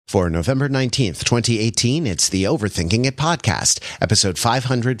For November 19th, 2018, it's the Overthinking It podcast, episode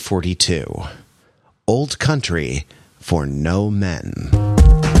 542. Old Country for No Men.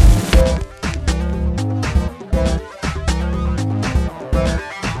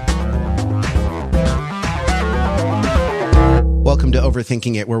 Welcome to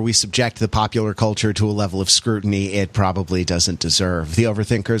Overthinking It, where we subject the popular culture to a level of scrutiny it probably doesn't deserve. The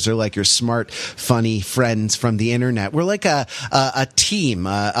Overthinkers are like your smart, funny friends from the internet. We're like a team,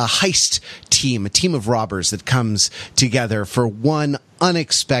 a heist team, a team of robbers that comes together for one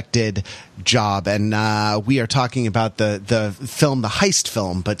unexpected job. And we are talking about the film, the heist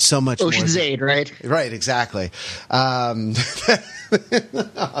film, but so much Ocean's more. 8, right? Right, exactly.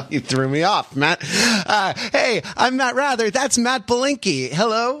 You threw me off, Matt. Hey, I'm Matt Rather. That's Matt Belinkie.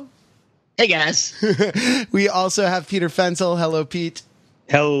 Hello. Hey, guys. We also have Peter Fensel. Hello, Pete.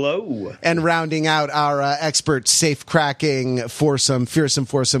 Hello. And rounding out our expert safe-cracking fearsome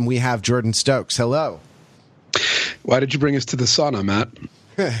foursome, we have Jordan Stokes. Hello. Why did you bring us to the sauna, Matt?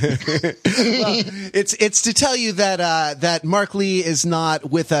 Well, it's to tell you that Mark Lee is not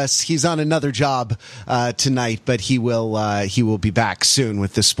with us. He's on another job tonight, but he will be back soon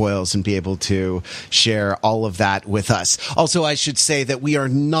with the spoils and be able to share all of that with us. Also, I should say that we are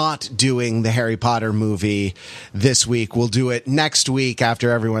not doing the Harry Potter movie this week. We'll do it next week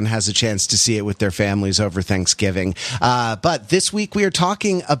after everyone has a chance to see it with their families over Thanksgiving. But this week we are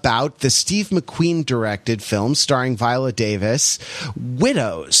talking about the Steve McQueen directed film starring Viola Davis,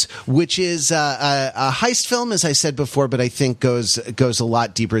 Widows, which is a heist film, as I said before, but I think goes a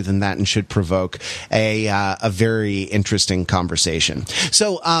lot deeper than that and should provoke a very interesting conversation.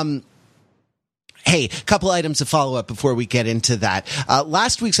 So, hey, a couple items to follow up before we get into that.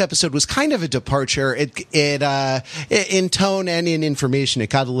 Last week's episode was kind of a departure. It in tone and in information,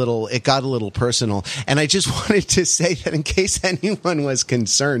 it got a little personal. And I just wanted to say that in case anyone was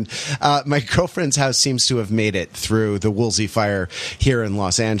concerned, my girlfriend's house seems to have made it through the Woolsey fire here in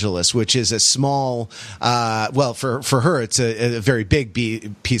Los Angeles, which is a small, well, for her, it's a very big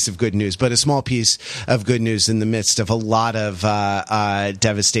piece of good news, but a small piece of good news in the midst of a lot of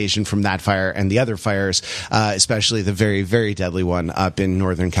devastation from that fire and the other fires, especially the very, very deadly one up in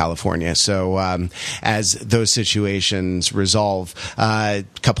Northern California. So as those situations resolve, a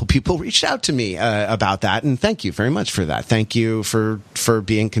couple people reached out to me about that, and thank you very much for that. Thank you for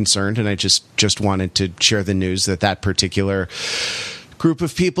being concerned, and I just wanted to share the news that particular group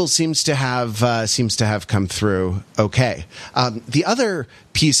of people seems to have come through okay. The other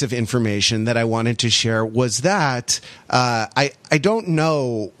piece of information that I wanted to share was that I don't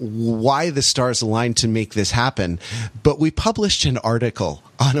know why the stars aligned to make this happen, but we published an article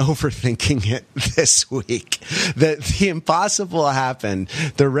on Overthinking It this week. The impossible happened.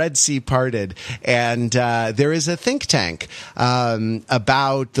 The Red Sea parted, and there is a think tank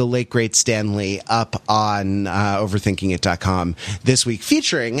about the late great Stanley up on overthinkingit.com this week,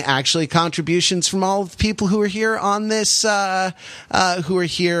 featuring actually contributions from all of the people who are here on this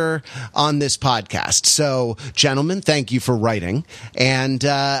podcast. So, gentlemen, thank you for writing, and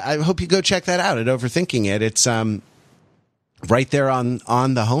I hope you go check that out at Overthinking It. It's right there on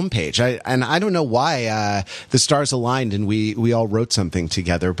the homepage. I don't know why the stars aligned and we all wrote something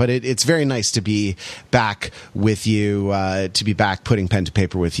together, but it's very nice to be back with you, to be back putting pen to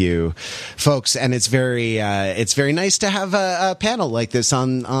paper with you folks, and it's very nice to have a panel like this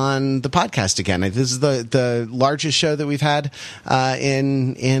on the podcast again. This is the largest show that we've had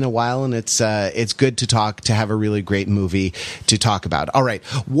in a while, and it's good to have a really great movie to talk about. All right,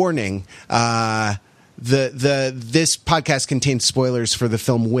 warning. This podcast contains spoilers for the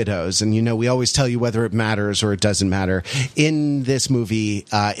film Widows, and we always tell you whether it matters or it doesn't matter. In this movie,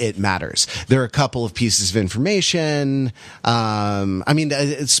 it matters. There are a couple of pieces of information.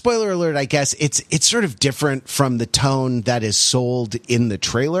 Spoiler alert, I guess it's sort of different from the tone that is sold in the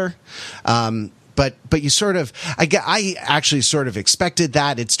trailer. But you sort of, I actually sort of expected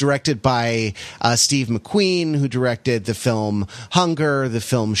that. It's directed by Steve McQueen, who directed the film Hunger, the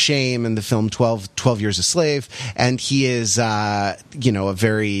film Shame, and the film 12 Years a Slave. And he is, a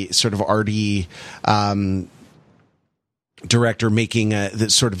very sort of arty director making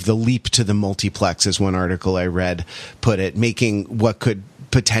the leap to the multiplex, as one article I read put it, making what could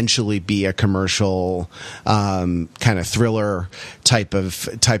potentially be a commercial kind of thriller type of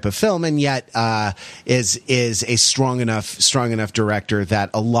film, and yet is a strong enough director that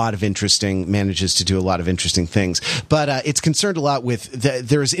manages to do a lot of interesting things. But it's concerned a lot with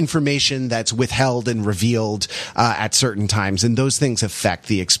there's information that's withheld and revealed at certain times, and those things affect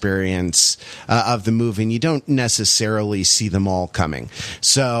the experience of the movie, and you don't necessarily see them all coming.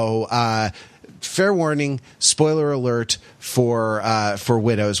 So fair warning, spoiler alert for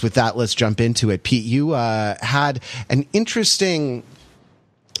Widows. With that, let's jump into it. Pete, you had an interesting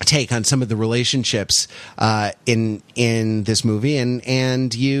take on some of the relationships in this movie,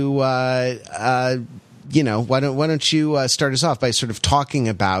 and you why don't you start us off by sort of talking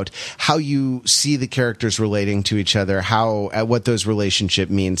about how you see the characters relating to each other, what those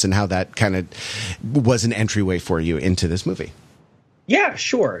relationship means, and how that kind of was an entryway for you into this movie. Yeah,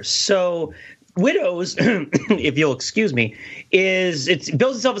 sure. So Widows, if you'll excuse me, it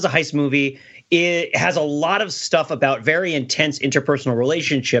bills itself as a heist movie. It has a lot of stuff about very intense interpersonal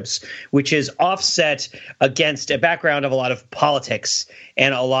relationships, which is offset against a background of a lot of politics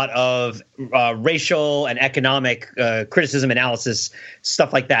and a lot of racial and economic criticism, analysis,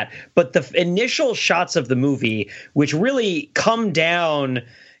 stuff like that. But the initial shots of the movie, which really come down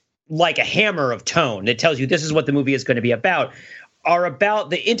like a hammer of tone that tells you this is what the movie is going to be about, are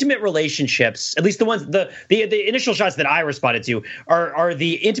about the intimate relationships, at least the ones, the initial shots that I responded to are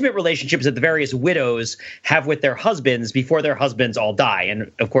the intimate relationships that the various widows have with their husbands before their husbands all die.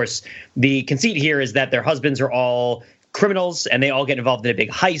 And of course, the conceit here is that their husbands are all criminals and they all get involved in a big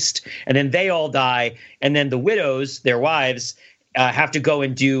heist, and then they all die. And then the widows, their wives, have to go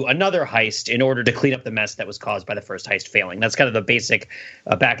and do another heist in order to clean up the mess that was caused by the first heist failing. That's kind of the basic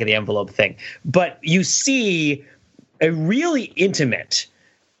back of the envelope thing. But you see a really intimate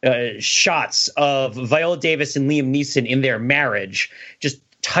shots of Viola Davis and Liam Neeson in their marriage, just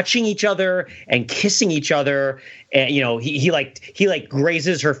touching each other and kissing each other. And, he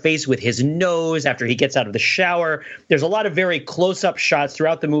grazes her face with his nose after he gets out of the shower. There's a lot of very close-up shots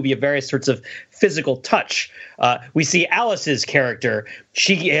throughout the movie of various sorts of physical touch. We see Alice's character.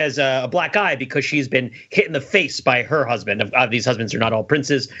 She has a black eye because she's been hit in the face by her husband. These husbands are not all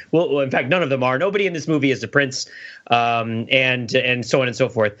princes. Well, in fact, none of them are. Nobody in this movie is a prince, and so on and so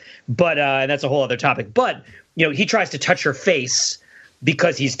forth. But and that's a whole other topic. But he tries to touch her face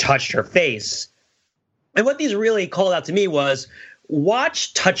because he's touched her face. And what these really called out to me was,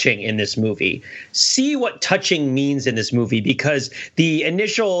 watch touching in this movie. See what touching means in this movie, because the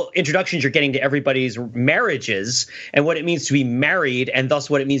initial introductions you're getting to everybody's marriages and what it means to be married, and thus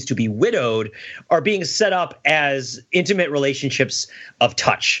what it means to be widowed, are being set up as intimate relationships of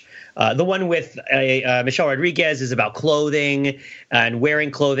touch. The one with Michelle Rodriguez is about clothing and wearing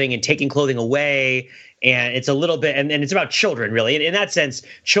clothing and taking clothing away. And it's a little bit, and it's about children, really. In that sense,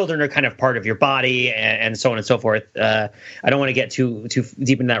 children are kind of part of your body, and so on and so forth. I don't want to get too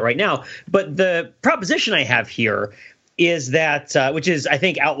deep into that right now. But the proposition I have here is that, which is, I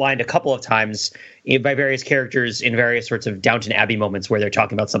think, outlined a couple of times by various characters in various sorts of Downton Abbey moments where they're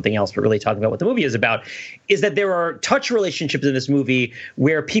talking about something else, but really talking about what the movie is about, is that there are touch relationships in this movie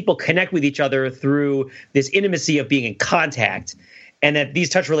where people connect with each other through this intimacy of being in contact. And that these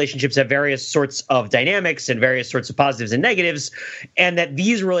touch relationships have various sorts of dynamics and various sorts of positives and negatives, and that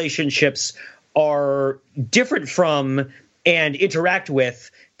these relationships are different from and interact with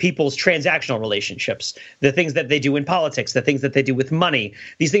people's transactional relationships, the things that they do in politics, the things that they do with money.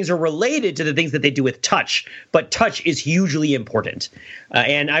 These things are related to the things that they do with touch, but touch is hugely important.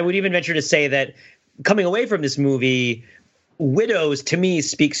 And I would even venture to say that coming away from this movie, Widows, to me,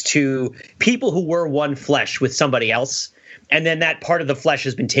 speaks to people who were one flesh with somebody else, and then that part of the flesh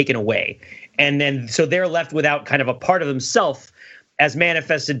has been taken away. And then so they're left without kind of a part of themselves as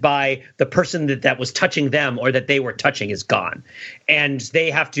manifested by the person that was touching them or that they were touching is gone. And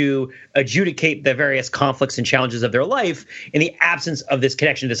they have to adjudicate the various conflicts and challenges of their life in the absence of this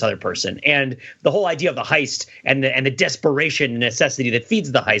connection to this other person. And the whole idea of the heist and the desperation and necessity that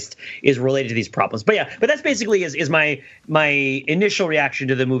feeds the heist is related to these problems. But that's basically is my initial reaction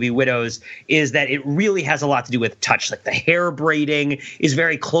to the movie Widows, is that it really has a lot to do with touch. Like the hair braiding is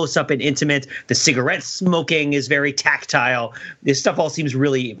very close up and intimate. The cigarette smoking is very tactile. This stuff all seems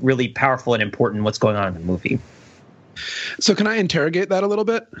really, really powerful and important, what's going on in the movie. So can I interrogate that a little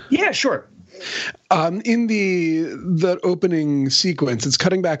bit? Yeah, sure. In the opening sequence, it's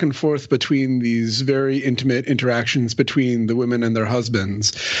cutting back and forth between these very intimate interactions between the women and their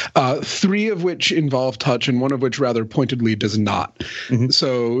husbands, three of which involve touch and one of which rather pointedly does not. Mm-hmm.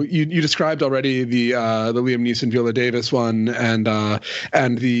 So you described already the Liam Neeson, Viola Davis one, and the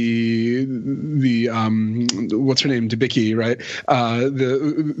what's her name, Debicki, right?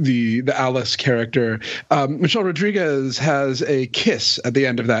 The Alice character. Michelle Rodriguez has a kiss at the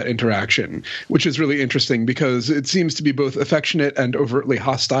end of that interaction, which is really interesting because it seems to be both affectionate and overtly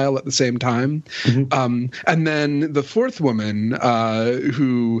hostile at the same time. Mm-hmm. And then the fourth woman,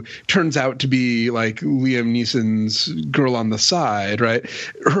 who turns out to be like Liam Neeson's girl on the side, right?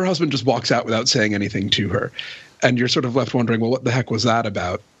 Her husband just walks out without saying anything to her. And you're sort of left wondering, well, what the heck was that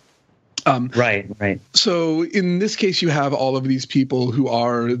about? Right. So in this case, you have all of these people who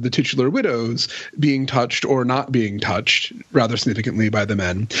are the titular widows being touched or not being touched rather significantly by the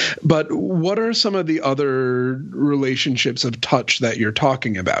men. But what are some of the other relationships of touch that you're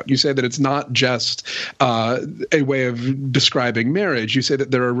talking about? You say that it's not just a way of describing marriage. You say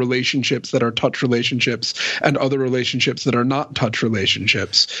that there are relationships that are touch relationships and other relationships that are not touch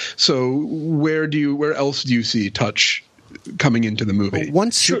relationships. So where else do you see touch coming into the movie?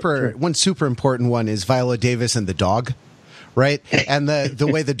 One super important one is Viola Davis and the dog, right? And the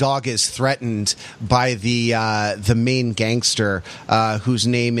way the dog is threatened by the main gangster, whose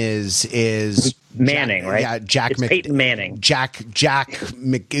name is Manning, Jack, right? Yeah, Jack Peyton Manning. Jack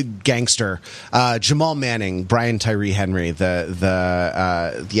Gangster, Jamal Manning, Brian Tyree Henry,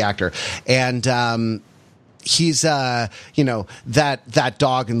 the actor, and he's that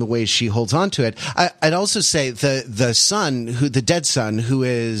dog and the way she holds on to it. I'd also say the son, the dead son, who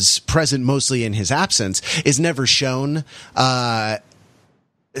is present mostly in his absence, is never shown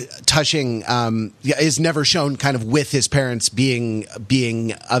touching, is never shown kind of with his parents being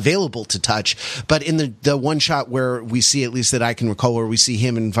available to touch. But in the one shot where we see, at least that I can recall, where we see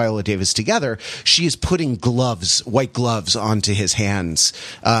him and Viola Davis together, she is putting white gloves onto his hands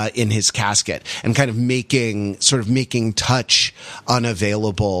in his casket and kind of making touch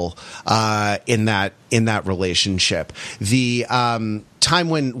unavailable in that relationship. The time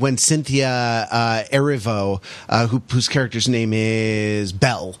when Cynthia Erivo, whose character's name is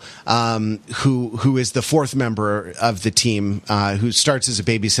Belle, who is the fourth member of the team, who starts as a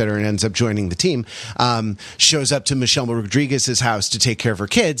babysitter and ends up joining the team, shows up to Michelle Rodriguez's house to take care of her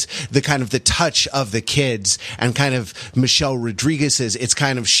kids. The kind of the touch of the kids and kind of Michelle Rodriguez's, it's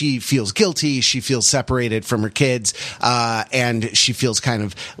kind of, she feels guilty, she feels separated from her kids, and she feels kind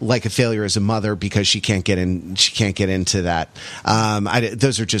of like a failure as a mother because she can't get into that.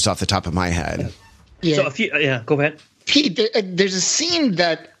 Those are just off the top of my head. Yeah. So go ahead. Pete, there's a scene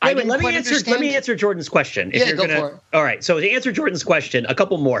that I didn't quite understand. Let me answer Jordan's question. Go for it. All right. So to answer Jordan's question, a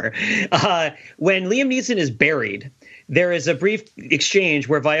couple more. When Liam Neeson is buried, there is a brief exchange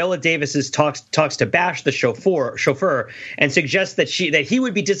where Viola Davis talks to Bash, the chauffeur, and suggests that he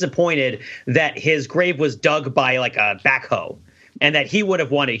would be disappointed that his grave was dug by like a backhoe, and that he would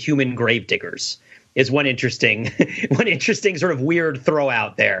have wanted human grave diggers. Is one interesting sort of weird throw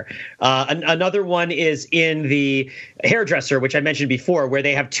out there. Another one is in the hairdresser, which I mentioned before, where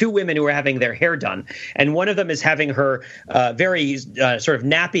they have two women who are having their hair done. And one of them is having her very sort of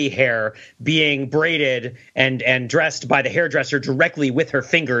nappy hair being braided and dressed by the hairdresser directly with her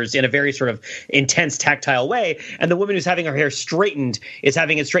fingers in a very sort of intense tactile way. And the woman who's having her hair straightened is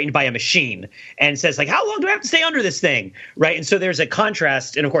having it straightened by a machine and says, like, how long do I have to stay under this thing? Right. And so there's a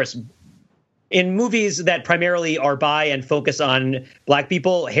contrast. And of course, in movies that primarily are by and focus on Black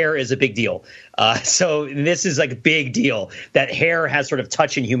people, hair is a big deal. So this is like a big deal that hair has sort of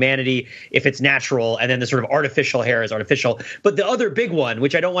touch in humanity if it's natural, and then the sort of artificial hair is artificial. But the other big one,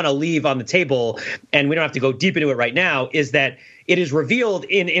 which I don't want to leave on the table, and we don't have to go deep into it right now, is that it is revealed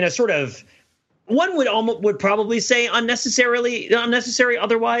in a sort of, one would probably say unnecessary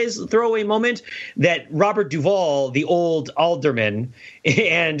otherwise throwaway moment, that Robert Duvall, the old alderman,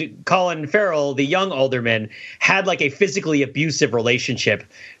 and Colin Farrell, the young alderman, had like a physically abusive relationship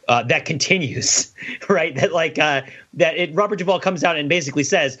that continues, right? Robert Duvall comes out and basically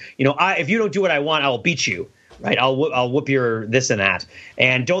says, if you don't do what I want, I will beat you. Right, I'll whoop your this and that,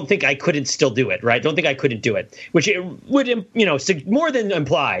 and don't think I couldn't still do it. Right, don't think I couldn't do it, which it would more than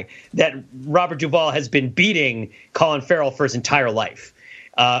imply that Robert Duvall has been beating Colin Farrell for his entire life,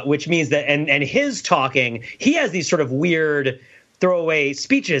 which means that and his talking, he has these sort of weird throwaway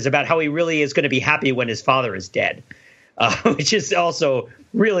speeches about how he really is going to be happy when his father is dead, which is also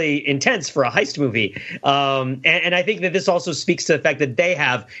really intense for a heist movie. And I think that this also speaks to the fact that they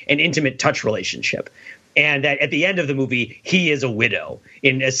have an intimate touch relationship. And that at the end of the movie, he is a widow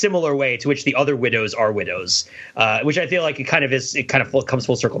in a similar way to which the other widows are widows, which I feel like it kind of comes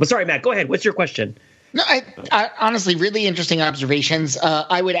full circle. But sorry, Matt, go ahead. What's your question? No, I honestly, really interesting observations.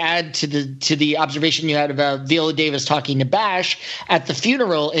 I would add to the observation you had about Viola Davis talking to Bash at the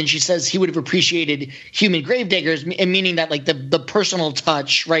funeral, and she says he would have appreciated human gravediggers, meaning that like the personal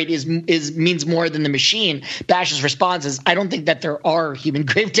touch, right, means more than the machine. Bash's response is, I don't think that there are human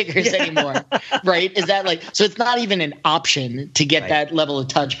gravediggers anymore, right? Is that like, so it's not even an option to get that level of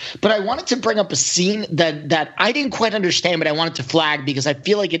touch. But I wanted to bring up a scene that I didn't quite understand, but I wanted to flag because I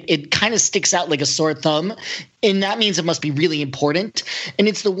feel like it kind of sticks out like a sore thumb, and that means it must be really important. And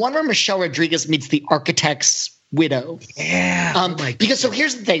it's the one where Michelle Rodriguez meets the architect's widow. Yeah. Because so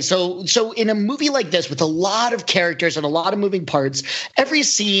here's the thing. So in a movie like this with a lot of characters and a lot of moving parts, every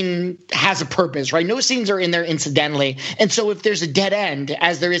scene has a purpose, right? No scenes are in there incidentally. And so if there's a dead end,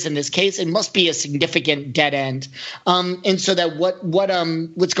 as there is in this case, it must be a significant dead end. And so that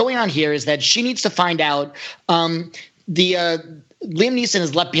what's going on here is that she needs to find out Liam Neeson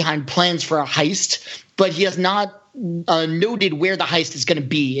has left behind plans for a heist, but he has not noted where the heist is going to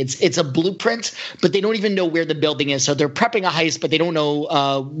be. It's a blueprint, but they don't even know where the building is. So they're prepping a heist, but they don't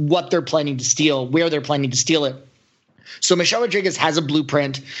know what they're planning to steal, where they're planning to steal it. So Michelle Rodriguez has a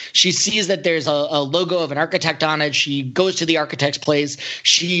blueprint. She sees that there's a logo of an architect on it. She goes to the architect's place.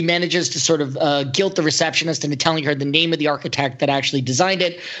 She manages to sort of guilt the receptionist into telling her the name of the architect that actually designed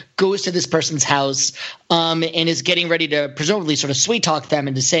it, goes to this person's house, and is getting ready to presumably sort of sweet talk them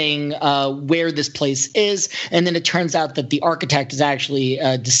into saying where this place is. And then it turns out that the architect is actually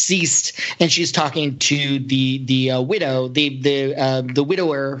deceased, and she's talking to the widow, the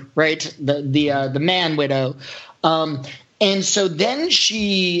widower, right? The man widow. And so then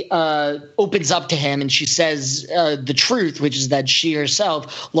she opens up to him and she says the truth, which is that she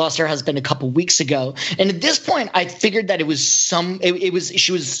herself lost her husband a couple weeks ago. And at this point, I figured that it was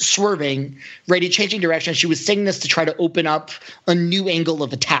she was swerving, right, changing direction. She was saying this to try to open up a new angle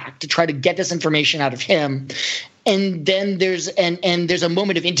of attack, to try to get this information out of him. And then there's a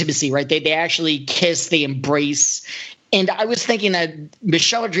moment of intimacy, right? They actually kiss, they embrace. And I was thinking that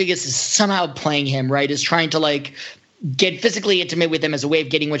Michelle Rodriguez is somehow playing him, right? Is trying to like get physically intimate with him as a way of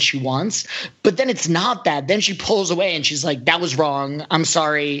getting what she wants. But then it's not that. Then she pulls away and she's like, that was wrong. I'm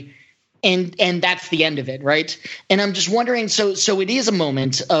sorry. And that's the end of it, right? And I'm just wondering, so it is a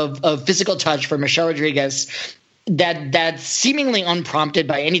moment of physical touch for Michelle Rodriguez that's seemingly unprompted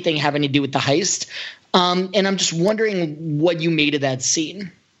by anything having to do with the heist. And I'm just wondering what you made of that scene.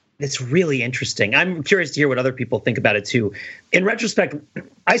 It's really interesting. I'm curious to hear what other people think about it, too. In retrospect,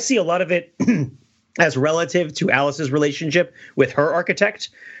 I see a lot of it as relative to Alice's relationship with her architect,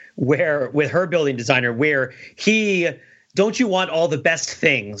 with her building designer, where don't you want all the best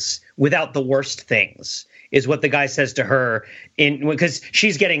things without the worst things, is what the guy says to her because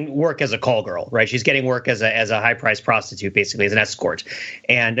she's getting work as a call girl, right? She's getting work as a high-priced prostitute, basically, as an escort.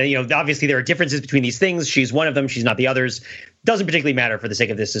 And, obviously there are differences between these things. She's one of them. She's not the others. Doesn't particularly matter for the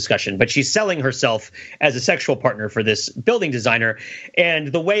sake of this discussion, but she's selling herself as a sexual partner for this building designer. And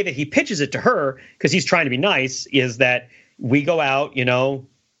the way that he pitches it to her, because he's trying to be nice, is that we go out,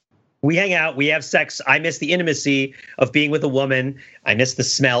 we hang out, we have sex. I miss the intimacy of being with a woman. I miss the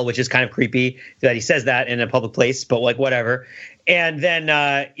smell, which is kind of creepy that he says that in a public place, but like whatever. And then,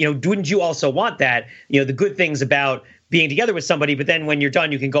 wouldn't you also want that? The good things about being together with somebody, but then when you're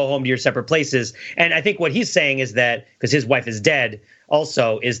done, you can go home to your separate places. And I think what he's saying is that, because his wife is dead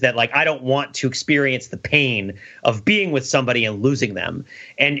also, is that like, I don't want to experience the pain of being with somebody and losing them.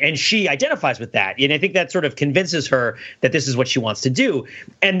 And she identifies with that. And I think that sort of convinces her that this is what she wants to do.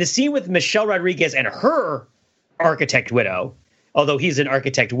 And the scene with Michelle Rodriguez and her architect widow, although he's an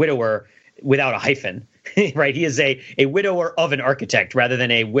architect widower without a hyphen, right? He is a widower of an architect rather than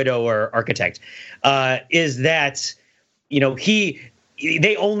a widower architect, is that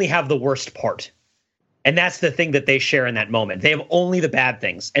they only have the worst part. And that's the thing that they share in that moment. They have only the bad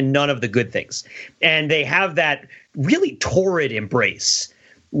things and none of the good things. And they have that really torrid embrace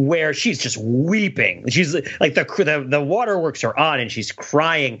where she's just weeping. She's like the waterworks are on and she's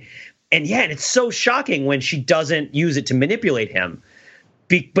crying. And and it's so shocking when she doesn't use it to manipulate him.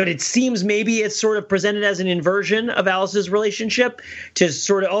 But it seems maybe it's sort of presented as an inversion of Alice's relationship to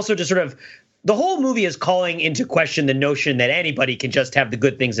sort of the whole movie is calling into question the notion that anybody can just have the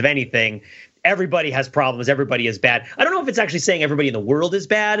good things of anything. Everybody has problems. Everybody is bad. I don't know if it's actually saying everybody in the world is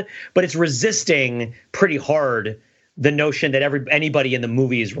bad, but it's resisting pretty hard the notion that anybody in the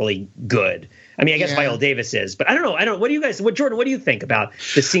movie is really good. I mean, I guess Viola Davis is, but I don't know. What do you guys? Jordan? What do you think about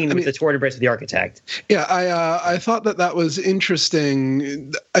the scene with the torrid embrace with the architect? Yeah, I thought that was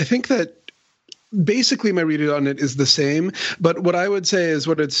interesting. I think that basically my read on it is the same, but what I would say is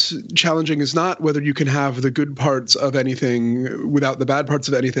what it's challenging is not whether you can have the good parts of anything without the bad parts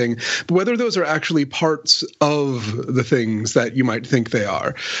of anything, but whether those are actually parts of the things that you might think they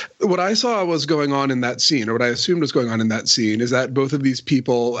are. What I saw was going on in that scene, or what I assumed was going on in that scene, is that both of these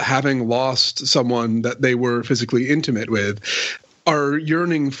people, having lost someone that they were physically intimate with, are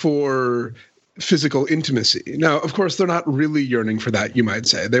yearning for physical intimacy. Now, of course, they're not really yearning for that, you might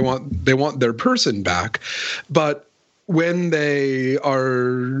say. They want their person back. But when they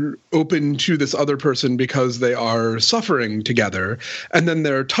are open to this other person because they are suffering together, and then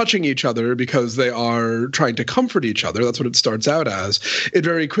they're touching each other because they are trying to comfort each other. That's what it starts out as. It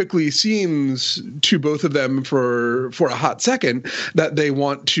very quickly seems to both of them for a hot second that they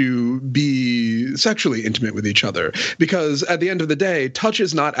want to be sexually intimate with each other, because at the end of the day, touch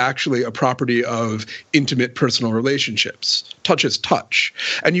is not actually a property of intimate personal relationships. Touch is touch.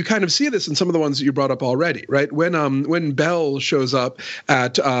 And you kind of see this in some of the ones that you brought up already, right? When Belle shows up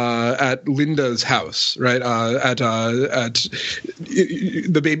at Linda's house, right? When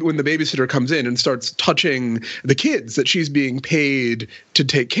the babysitter comes in and starts touching the kids that she's being paid to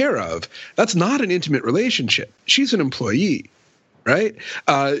take care of, that's not an intimate relationship. She's an employee. Right?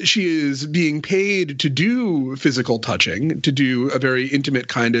 She is being paid to do physical touching, to do a very intimate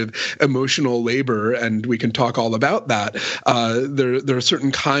kind of emotional labor, and we can talk all about that. There are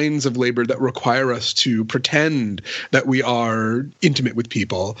certain kinds of labor that require us to pretend that we are intimate with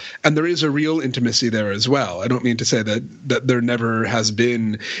people, and there is a real intimacy there as well. I don't mean to say that there never has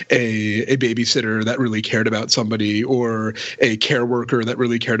been a babysitter that really cared about somebody, or a care worker that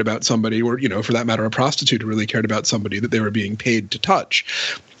really cared about somebody, or, for that matter, a prostitute who really cared about somebody that they were being paid to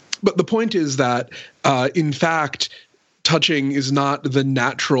touch. But the point is that, in fact, touching is not the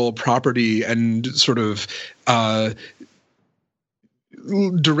natural property and sort of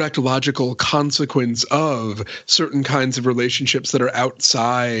direct logical consequence of certain kinds of relationships that are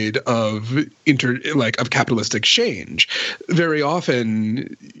outside of of capitalist exchange. Very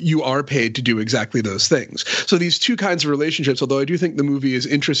often you are paid to do exactly those things. So these two kinds of relationships, although I do think the movie is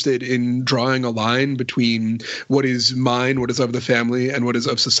interested in drawing a line between what is mine, what is of the family, and what is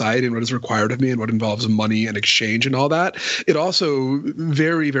of society, and what is required of me, and what involves money and exchange and all that, it also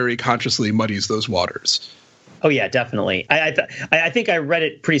very, very consciously muddies those waters. Oh yeah, definitely. I think I read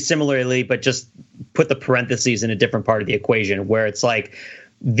it pretty similarly, but just put the parentheses in a different part of the equation, where it's like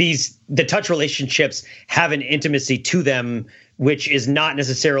the touch relationships have an intimacy to them, which is not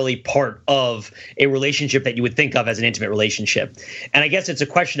necessarily part of a relationship that you would think of as an intimate relationship. And I guess it's a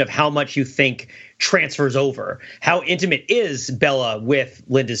question of how much you think transfers over. How intimate is Bella with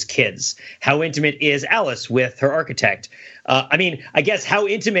Linda's kids? How intimate is Alice with her architect? I guess how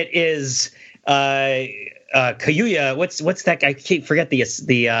intimate is Kayuya, what's that guy? I can't forget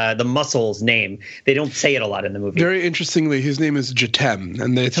the muscle's name. They don't say it a lot in the movie. Very interestingly, his name is Jetem,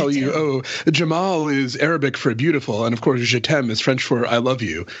 and they tell you, Jamal is Arabic for beautiful, and of course Jetem is French for I love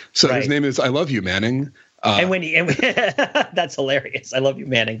you. So right. His name is I love you, Manning. And that's hilarious. I love you,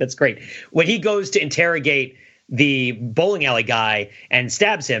 Manning. That's great. When he goes to interrogate the bowling alley guy and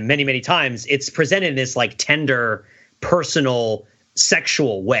stabs him many, many times, it's presented in this like tender, personal,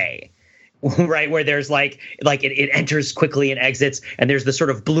 sexual way. Right, where there's like it enters quickly and exits, and there's the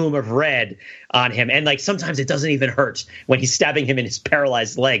sort of bloom of red on him, and like sometimes it doesn't even hurt when he's stabbing him in his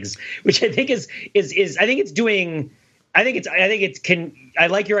paralyzed legs, which I think is I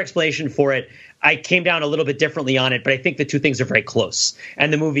like your explanation for it. I came down a little bit differently on it, but I think the two things are very close,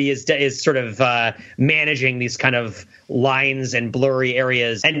 and the movie is sort of managing these kind of lines and blurry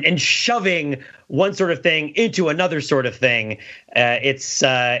areas and shoving one sort of thing into another sort of thing. It's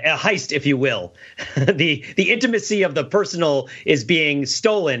a heist, if you will. The intimacy of the personal is being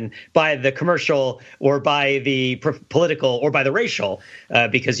stolen by the commercial or by the political or by the racial,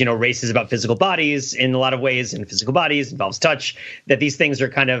 because race is about physical bodies in a lot of ways, and physical bodies involves touch. That these things are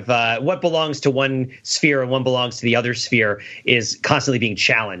kind of what belongs to one sphere and one belongs to the other sphere is constantly being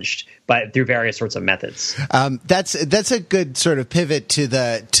challenged through various sorts of methods. That's a good sort of pivot to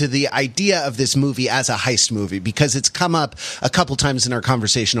the idea of this movie as a heist movie, because it's come up a couple times in our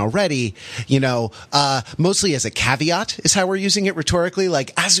conversation already. Mostly as a caveat is how we're using it rhetorically.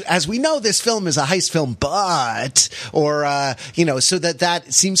 Like as we know, this film is a heist film, but so that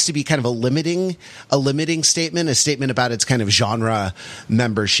seems to be kind of a limiting statement, a statement about its kind of genre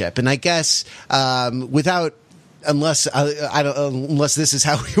membership. And I guess unless this is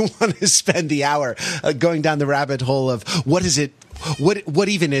how we want to spend the hour going down the rabbit hole of what is it. What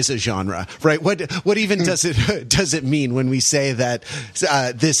even is a genre, right? What even does it mean when we say that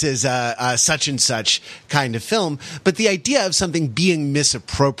this is a such and such kind of film? But the idea of something being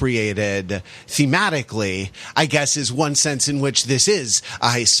misappropriated thematically, I guess, is one sense in which this is a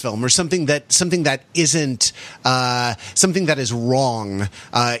heist film, or something that isn't something that is wrong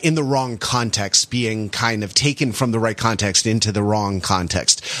in the wrong context, being kind of taken from the right context into the wrong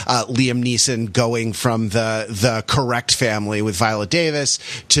context. Liam Neeson going from the correct family with Viola Viola Davis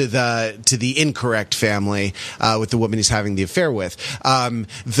to the incorrect family with the woman he's having the affair with.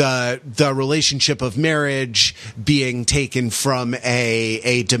 The relationship of marriage being taken from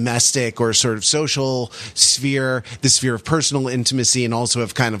a domestic or sort of social sphere, the sphere of personal intimacy, and also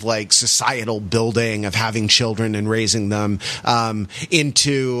of kind of like societal building of having children and raising them,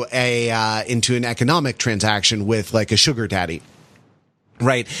 into an economic transaction with like a sugar daddy.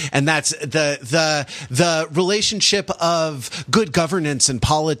 Right. And that's the relationship of good governance and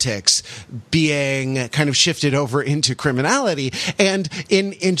politics being kind of shifted over into criminality. And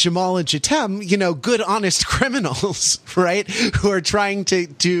in Jamal and Jatem, good, honest criminals, right, who are trying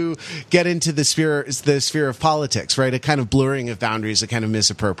to get into the sphere of politics, right? A kind of blurring of boundaries, a kind of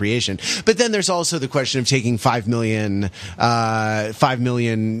misappropriation. But then there's also the question of taking 5 million,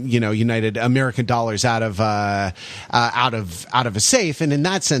 United American dollars out of a safe. And in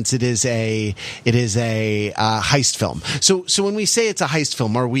that sense, it is a heist film. So when we say it's a heist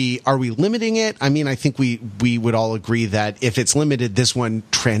film, are we limiting it? I mean, I think we would all agree that if it's limited, this one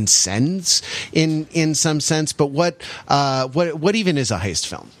transcends in some sense. But what even is a heist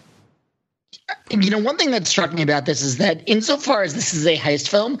film? One thing that struck me about this is that insofar as this is a heist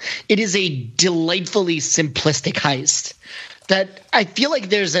film, it is a delightfully simplistic heist. That I feel like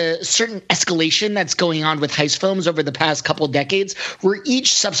there's a certain escalation that's going on with heist films over the past couple of decades, where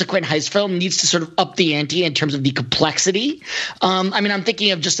each subsequent heist film needs to sort of up the ante in terms of the complexity. I'm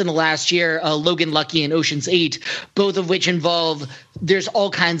thinking of just in the last year, Logan Lucky and Ocean's 8, both of which there's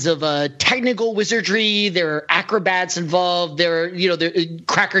all kinds of technical wizardry. There are acrobats involved. There are,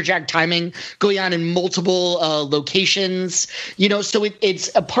 crackerjack timing going on in multiple locations. So it's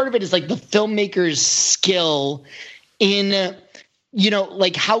a part of it is like the filmmaker's skill in,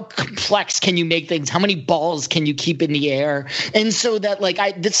 like how complex can you make things? How many balls can you keep in the air? And so that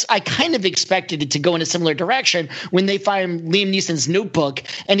I kind of expected it to go in a similar direction when they find Liam Neeson's notebook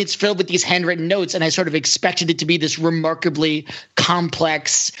and it's filled with these handwritten notes. And I sort of expected it to be this remarkably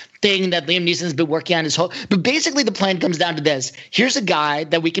complex thing that Liam Neeson's been working on his whole. But basically the plan comes down to this. Here's a guy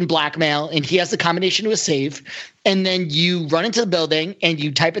that we can blackmail and he has the combination to a safe. And then you run into the building and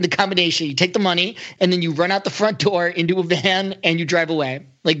you type in the combination, you take the money, and then you run out the front door into a van and you drive away.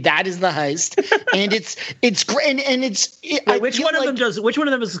 Like that is the heist, and it's great. And which one of them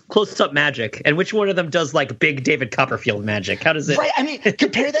does close-up magic, and which one of them does like big David Copperfield magic? How does it? Right. I mean,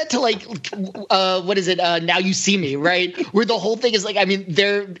 compare that to like what is it? Now You See Me, right? Where the whole thing is like,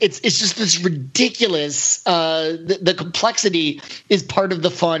 it's just this ridiculous. The complexity is part of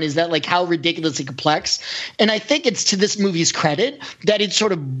the fun. Is that like how ridiculously complex? And I think it's to this movie's credit that it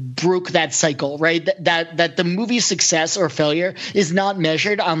sort of broke that cycle, right? That the movie's success or failure is not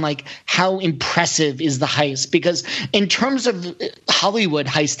measured on like how impressive is the heist, because in terms of Hollywood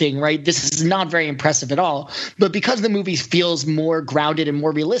heisting, right, this is not very impressive at all. But because the movie feels more grounded and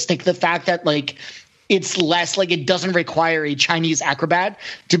more realistic, the fact that like it's less like it doesn't require a Chinese acrobat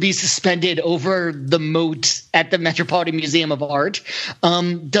to be suspended over the moat at the Metropolitan Museum of Art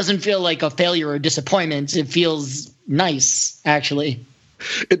doesn't feel like a failure or disappointment. It feels nice, actually.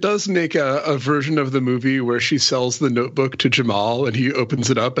 It does make a version of the movie where she sells the notebook to Jamal and he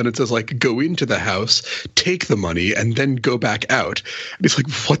opens it up and it says like, go into the house, take the money, and then go back out. And he's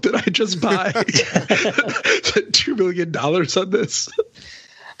like, what did I just buy? $2 million on this?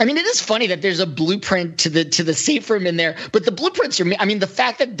 I mean, it is funny that there's a blueprint to the safe room in there, but the blueprints are, the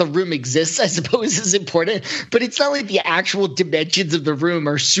fact that the room exists, I suppose, is important, but it's not like the actual dimensions of the room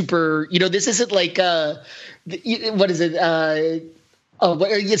are super, this isn't like, what is it?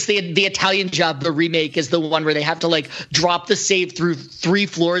 It's the Italian Job. The remake is the one where they have to like drop the safe through 3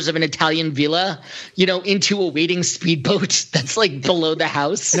 floors of an Italian villa, into a waiting speedboat that's like below the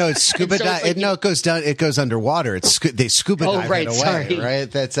house. No, it's scuba dive. No, it goes down. It goes underwater. They scuba dive it away. Sorry. Right.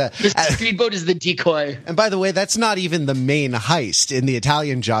 That's the speedboat is the decoy. And by the way, that's not even the main heist in the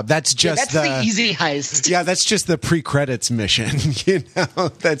Italian Job. That's just the easy heist. Yeah, that's just the pre-credits mission.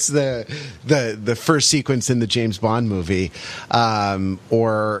 That's the first sequence in the James Bond movie.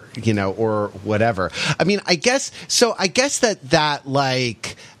 Or whatever. I mean, I guess that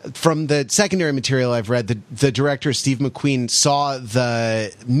like from the secondary material I've read, the director Steve McQueen saw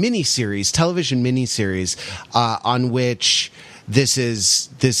the television miniseries on which this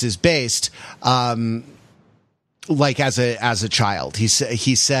is based. Like as a child, he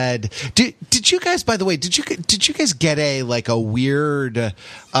said, did you guys, by the way, did you guys get a weird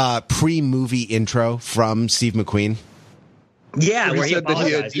pre-movie intro from Steve McQueen? Yeah, where he said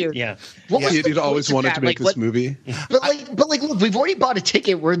that he'd always wanted to make this movie. But look, we've already bought a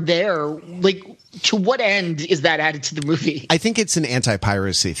ticket. We're there. Like, to what end is that added to the movie? I think it's an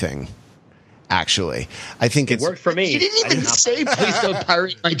anti-piracy thing. Actually, I think it worked for me. You didn't even say, "Please don't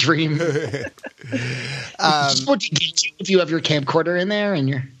pirate my dream." Just what you get if you have your camcorder in there and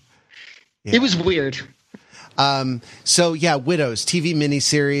you're. Yeah. It was weird. So yeah, Widows TV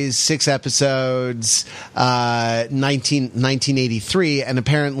miniseries, 6 episodes, 1983, and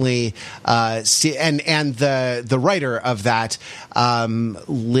apparently, and the writer of that,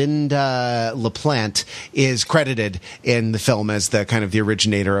 Linda LaPlante, is credited in the film as the kind of the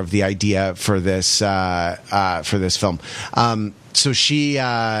originator of the idea for this film. So she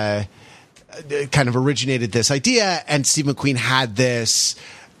kind of originated this idea, and Steve McQueen had this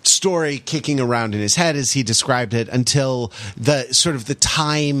story kicking around in his head, as he described it, until the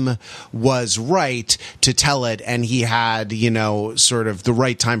time was right to tell it, and he had sort of the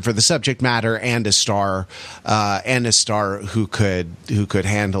right time for the subject matter and a star who could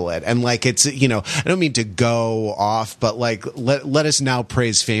handle it. And like, it's I don't mean to go off, but like let us now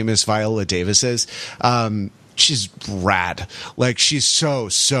praise famous Viola Davis. She's rad. Like, she's so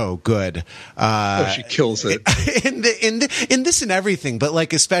good. She kills it in this and everything, but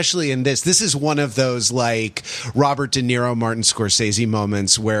like especially in this. This is one of those like Robert De Niro, Martin Scorsese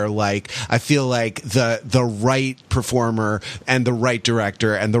moments where like I feel like the right performer and the right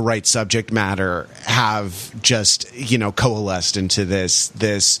director and the right subject matter have just coalesced into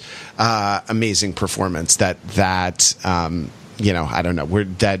this amazing performance that I don't know.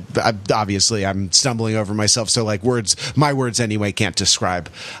 Obviously I'm stumbling over myself. So like my words anyway can't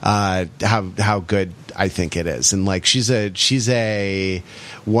describe how good I think it is. And like she's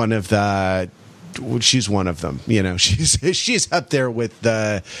one of them. She's up there with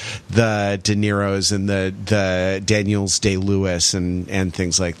the De Niros and the Daniels Day-Lewis and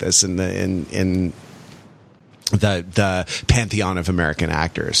things like this in the pantheon of American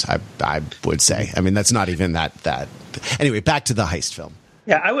actors. I would say. I mean, that's not even that. Anyway, back to the heist film.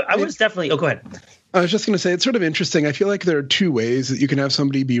 Yeah, I was definitely. Oh, go ahead. I was just going to say, it's sort of interesting. I feel like there are two ways that you can have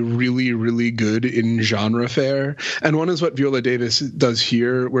somebody be really, really good in genre fare. And one is what Viola Davis does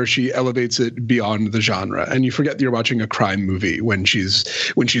here, where she elevates it beyond the genre. And you forget that you're watching a crime movie when she's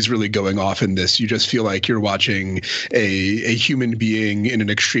really going off in this. You just feel like you're watching a human being in an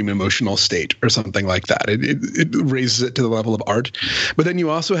extreme emotional state or something like that. It raises it to the level of art. But then you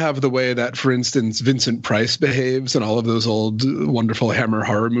also have the way that, for instance, Vincent Price behaves in all of those old wonderful Hammer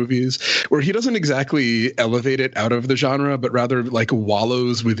horror movies, where he doesn't exactly elevate it out of the genre, but rather like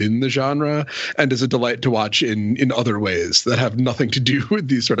wallows within the genre and is a delight to watch in other ways that have nothing to do with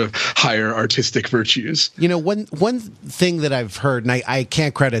these sort of higher artistic virtues. One thing that I've heard, and I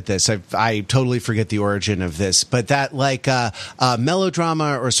can't credit this, I totally forget the origin of this, but that like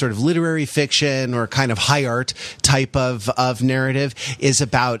melodrama or sort of literary fiction or kind of high art type of narrative is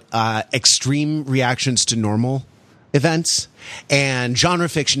about extreme reactions to normal events, and genre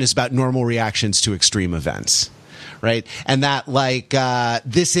fiction is about normal reactions to extreme events, right? And that like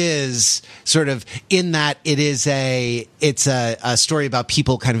this is sort of in that it's a story about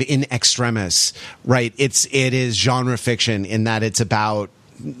people kind of in extremis, right? It is genre fiction in that it's about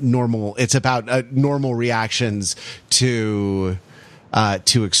normal reactions to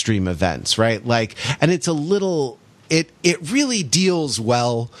extreme events, right? Like, and it's a little it really deals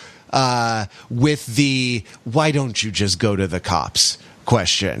well with the "why don't you just go to the cops"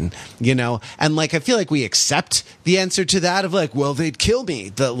 question, and like I feel like we accept the answer to that of like, well, they'd kill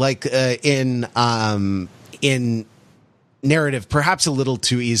me. In narrative, perhaps a little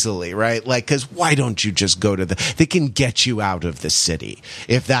too easily, right? Like, because why don't you just go to they can get you out of the city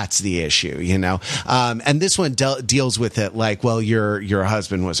if that's the issue, and this one deals with it like, well, your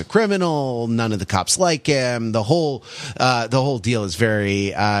husband was a criminal, none of the cops like him, the whole deal is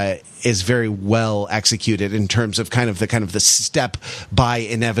very well executed in terms of kind of the step by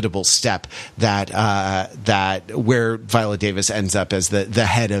inevitable step that where Viola Davis ends up as the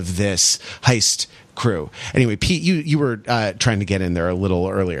head of this heist crew. Anyway, Pete, you were trying to get in there a little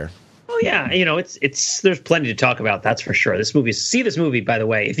earlier. Oh yeah, it's there's plenty to talk about. That's for sure. See this movie, by the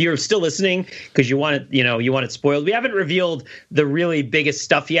way, if you're still listening because you want it spoiled. We haven't revealed the really biggest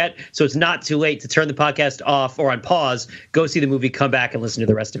stuff yet, so it's not too late to turn the podcast off or on pause. Go see the movie, come back and listen to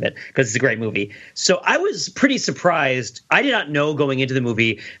the rest of it because it's a great movie. So I was pretty surprised. I did not know going into the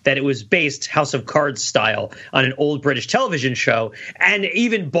movie that it was based House of Cards style on an old British television show, and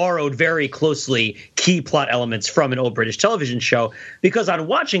even borrowed very closely key plot elements from an old British television show. Because on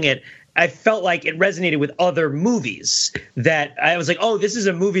watching it, I felt like it resonated with other movies, that I was like, oh, this is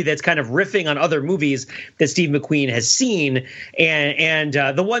a movie that's kind of riffing on other movies that Steve McQueen has seen. And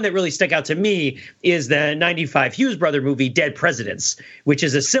the one that really stuck out to me is the 95 Hughes brother movie, Dead Presidents, which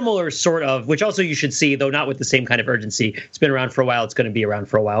is a similar sort of, which also you should see, though not with the same kind of urgency. It's been around for a while. It's going to be around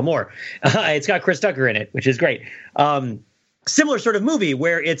for a while more. It's got Chris Tucker in it, which is great. Similar sort of movie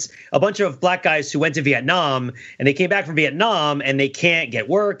where it's a bunch of black guys who went to Vietnam and they came back from Vietnam and they can't get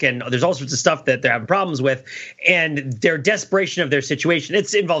work, and there's all sorts of stuff that they're having problems with, and their desperation of their situation.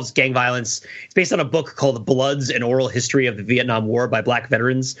 It involves gang violence. It's based on a book called Bloods: An Oral History of the Vietnam War by Black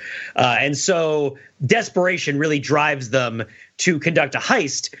Veterans. And so desperation really drives them to conduct a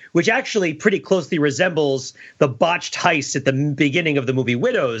heist, which actually pretty closely resembles the botched heist at the beginning of the movie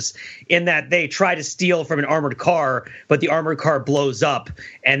Widows, in that they try to steal from an armored car, but the armored car blows up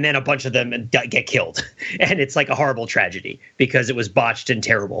and then a bunch of them get killed. And it's like a horrible tragedy because it was botched and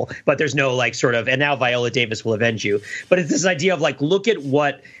terrible, but there's no like sort of, and now Viola Davis will avenge you. But it's this idea of like, look at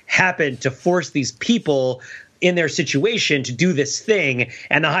what happened to force these people in their situation to do this thing.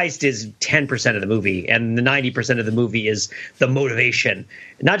 And the heist is 10% of the movie, and the 90% of the movie is the motivation,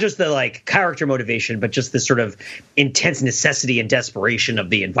 not just the like character motivation, but just this sort of intense necessity and desperation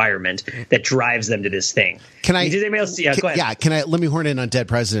of the environment that drives them to this thing. Can I? Did anybody else? Yeah, go ahead. Yeah, can I? Let me horn in on Dead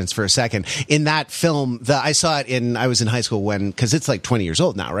Presidents for a second. In that film, I saw it I was in high school because it's like 20 years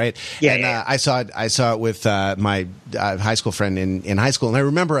old now, right? Yeah. And I saw it with my high school friend in high school, and I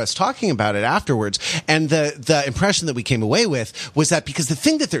remember us talking about it afterwards. And the impression that we came away with was that because the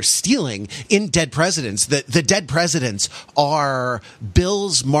thing that they're stealing in Dead Presidents, the Dead Presidents are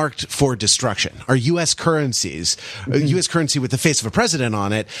bills marked for destruction, are U.S. currencies, U.S. currency with the face of a president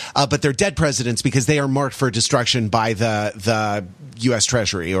on it, but they're dead presidents because they are marked for destruction by the U.S.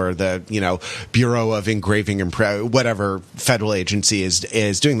 Treasury or the Bureau of Engraving and whatever federal agency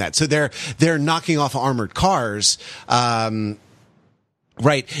is doing that. So they're knocking off armored cars.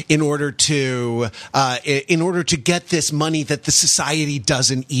 Right, in order to get this money that the society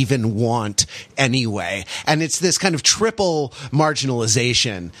doesn't even want anyway, and it's this kind of triple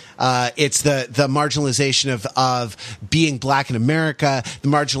marginalization. It's the marginalization of being black in America, the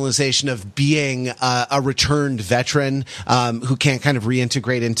marginalization of being a returned veteran who can't kind of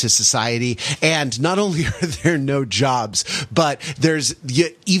reintegrate into society, and not only are there no jobs, but there's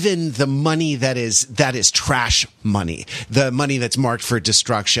even the money that is trash money, the money that's marked for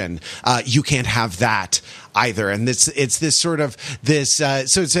destruction. You can't have that either. And it's this sort of this, so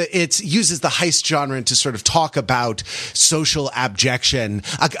it uses the heist genre to sort of talk about social abjection,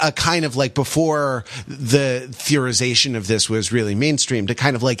 a kind of like before the theorization of this was really mainstream, to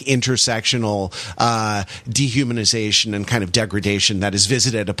kind of like intersectional, dehumanization and kind of degradation that is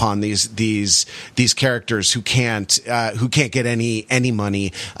visited upon these characters who can't get any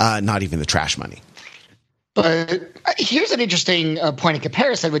money, not even the trash money. But here's an interesting point of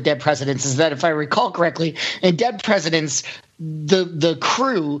comparison with Dead Presidents is that if I recall correctly, in Dead Presidents, the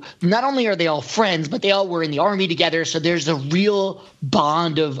crew, not only are they all friends, but they all were in the army together. So there's a real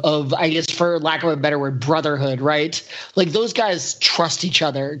bond of I guess, for lack of a better word, brotherhood, right? Like those guys trust each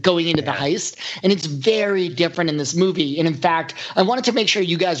other going into the heist. And it's very different in this movie. And in fact, I wanted to make sure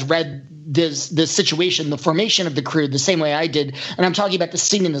you guys read this situation, the formation of the crew, the same way I did. And I'm talking about the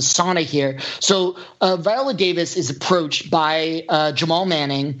scene in the sauna here. So Viola Davis is approached by Jamal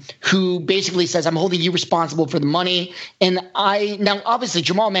Manning, who basically says, I'm holding you responsible for the money. And now obviously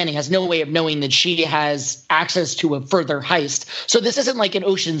Jamal Manning has no way of knowing that she has access to a further heist. So this isn't like an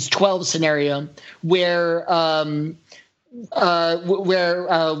Ocean's 12 scenario where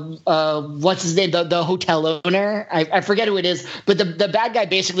what's his name, the hotel owner, I forget who it is, but the bad guy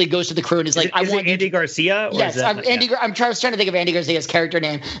basically goes to the crew and is like, is it Andy Garcia? Or yes, I was trying to think of Andy Garcia's character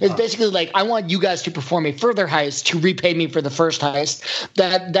name. It's basically like, I want you guys to perform a further heist to repay me for the first heist.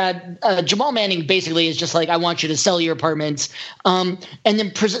 That Jamal Manning basically is just like, I want you to sell your apartments, and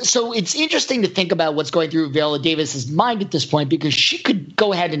then so it's interesting to think about what's going through Viola Davis's mind at this point, because she could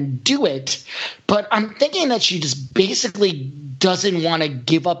go ahead and do it, but I'm thinking that she just basically doesn't want to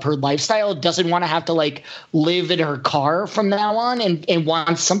give up her lifestyle, doesn't want to have to like live in her car from now on, and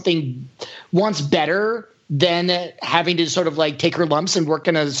wants better than having to sort of like take her lumps and work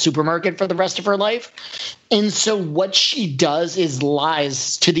in a supermarket for the rest of her life. And so what she does is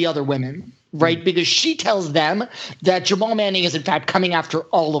lies to the other women, right? Because she tells them that Jamal Manning is in fact coming after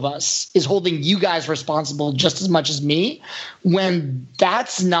all of us, is holding you guys responsible just as much as me, when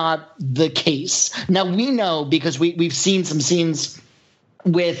that's not the case. Now we know, because we've seen some scenes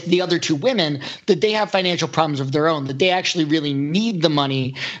with the other two women, that they have financial problems of their own, that they actually really need the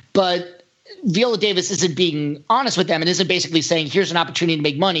money. But Viola Davis isn't being honest with them and isn't basically saying, here's an opportunity to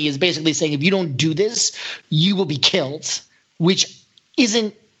make money, is basically saying, if you don't do this, you will be killed, which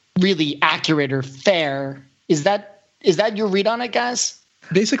isn't really accurate or fair. Is that your read on it, guys?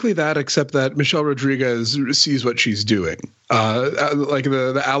 Basically that, except that Michelle Rodriguez sees what she's doing. Like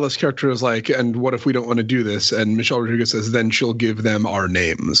the Alice character is like, and what if we don't want to do this? And Michelle Rodriguez says, then she'll give them our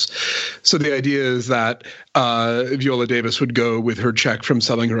names. So the idea is that Viola Davis would go with her check from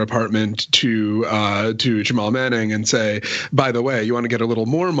selling her apartment to Jamal Manning and say, by the way, you want to get a little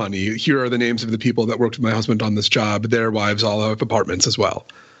more money? Here are the names of the people that worked with my husband on this job. Their wives all have apartments as well.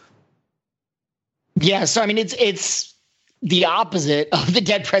 Yeah, so I mean, it's the opposite of the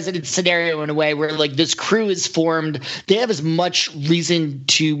dead president scenario in a way, where like this crew is formed. They have as much reason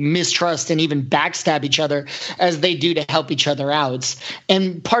to mistrust and even backstab each other as they do to help each other out.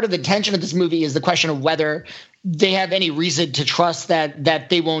 And part of the tension of this movie is the question of whether they have any reason to trust that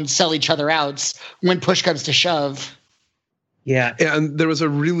they won't sell each other out when push comes to shove. Yeah. And there was a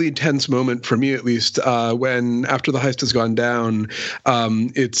really tense moment for me, at least, when after the heist has gone down,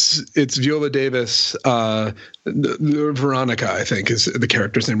 it's Viola Davis, Veronica, I think is the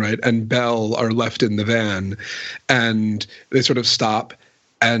character's name, right? And Belle are left in the van, and they sort of stop.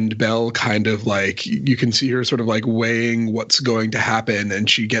 And Belle kind of like, you can see her sort of like weighing what's going to happen.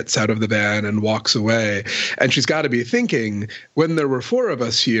 And she gets out of the van and walks away. And she's got to be thinking, when there were four of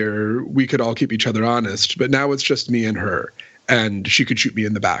us here, we could all keep each other honest. But now it's just me and her. And she could shoot me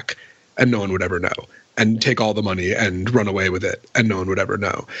in the back and no one would ever know, and take all the money and run away with it and no one would ever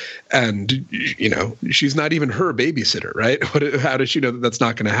know. And, you know, she's not even her babysitter, right? How does she know that that's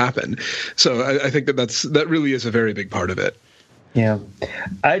not going to happen? So I think that really is a very big part of it. Yeah,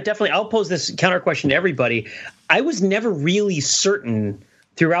 I'll pose this counter question to everybody. I was never really certain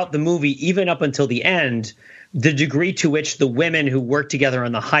throughout the movie, even up until the end, the degree to which the women who worked together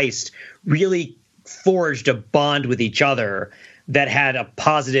on the heist really forged a bond with each other that had a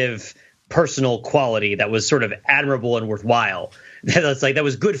positive personal quality that was sort of admirable and worthwhile. That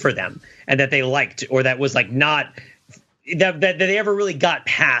was good for them and that they liked, or that was like not that they ever really got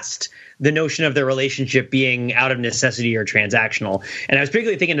past the notion of their relationship being out of necessity or transactional. And I was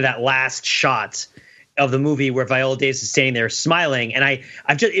particularly thinking of that last shot of the movie where Viola Davis is standing there smiling, and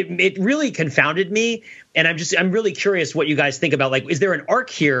it really confounded me. And I'm really curious what you guys think about, like, is there an arc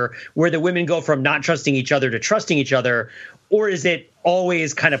here where the women go from not trusting each other to trusting each other, or is it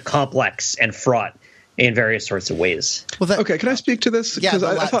always kind of complex and fraught in various sorts of ways? Well, okay, can I speak to this? Yeah,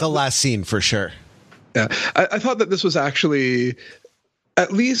 the last scene for sure. Yeah, I thought that this was actually,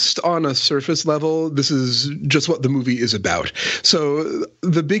 at least on a surface level, this is just what the movie is about. So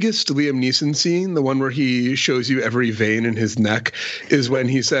the biggest Liam Neeson scene, the one where he shows you every vein in his neck, is when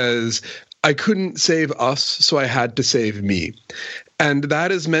he says, I couldn't save us, so I had to save me. And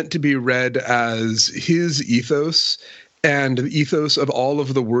that is meant to be read as his ethos and the ethos of all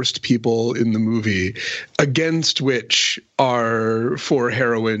of the worst people in the movie, against which our four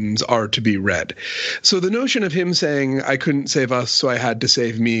heroines are to be read. So the notion of him saying, I couldn't save us, so I had to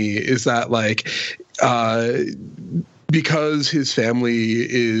save me, is that like, because his family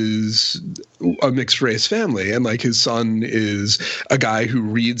is a mixed race family, and like his son is a guy who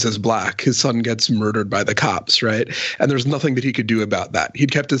reads as black, his son gets murdered by the cops, right? And there's nothing that he could do about that.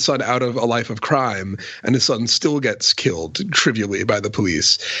 He'd kept his son out of a life of crime, and his son still gets killed trivially by the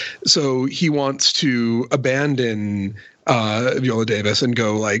police. So he wants to abandon Viola Davis and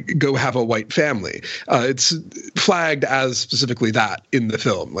go have a white family. It's flagged as specifically that in the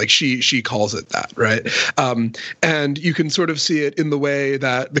film. Like she calls it that, right? And you can sort of see it in the way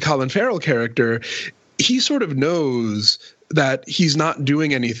that the Colin Farrell character, he sort of knows that he's not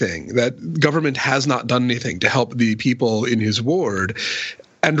doing anything, that government has not done anything to help the people in his ward.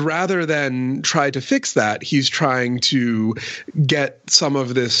 And rather than try to fix that, he's trying to get some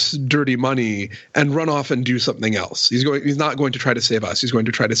of this dirty money and run off and do something else. He's not going to try to save us. He's going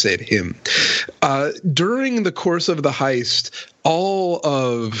to try to save him. During the course of the heist, all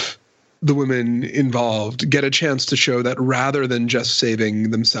of the women involved get a chance to show that rather than just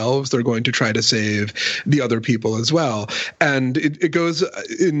saving themselves, they're going to try to save the other people as well. And it goes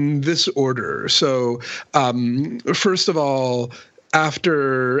in this order. So first of all,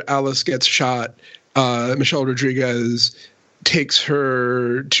 after Alice gets shot, Michelle Rodriguez takes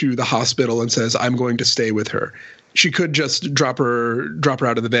her to the hospital and says, I'm going to stay with her. She could just drop her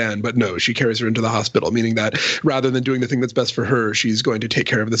out of the van, but no, she carries her into the hospital, meaning that rather than doing the thing that's best for her, she's going to take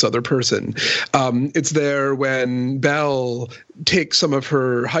care of this other person. It's there when Belle takes some of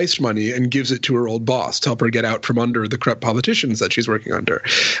her heist money and gives it to her old boss to help her get out from under the corrupt politicians that she's working under.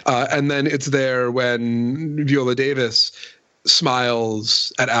 And then it's there when Viola Davis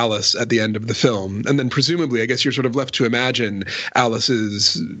smiles at Alice at the end of the film. And then presumably, I guess you're sort of left to imagine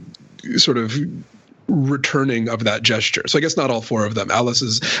Alice's sort of returning of that gesture. So I guess not all four of them. Alice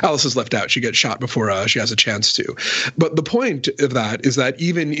is left out. She gets shot before she has a chance to. But the point of that is that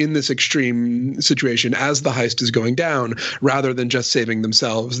even in this extreme situation, as the heist is going down, rather than just saving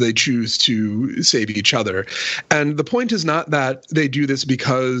themselves, they choose to save each other. And the point is not that they do this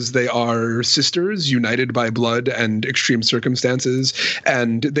because they are sisters united by blood and extreme circumstances,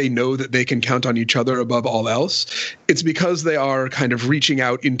 and they know that they can count on each other above all else. It's because they are kind of reaching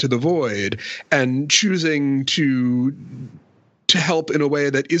out into the void and choosing to help in a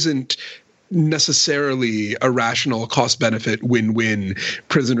way that isn't necessarily a rational cost-benefit win-win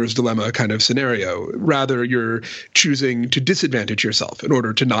prisoner's dilemma kind of scenario. Rather, you're choosing to disadvantage yourself in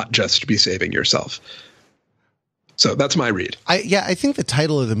order to not just be saving yourself. So that's my read. I think the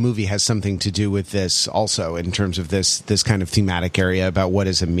title of the movie has something to do with this also, in terms of this kind of thematic area about what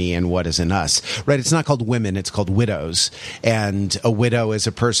is a me and what is an us, right? It's not called women, it's called widows. And a widow is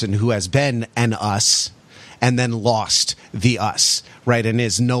a person who has been an us and then lost the us, right? And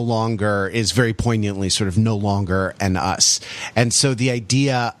is very poignantly sort of no longer an us. And so the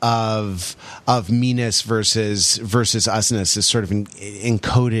idea of meanness versus usness is sort of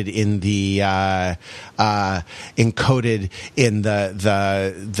encoded in the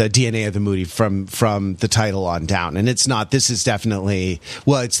DNA of the movie from the title on down. And it's the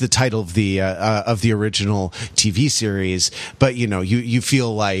title of the original TV series, but you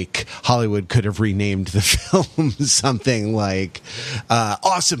feel like Hollywood could have renamed the film something like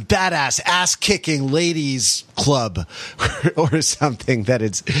awesome, badass, ass-kicking ladies club or something that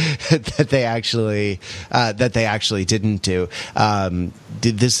they actually didn't do.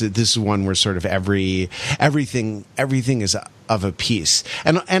 This is one where sort of everything is of a piece.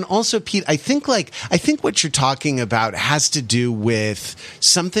 And also, Pete, I think what you're talking about has to do with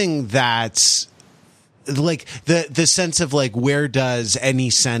something that's like the sense of like, where does any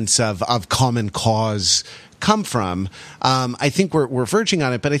sense of common cause come from? I think we're verging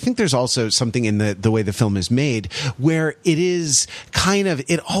on it, but I think there's also something in the way the film is made where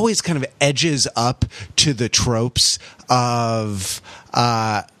it always kind of edges up to the tropes of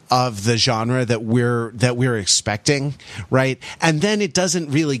the genre that we're expecting, right? And then it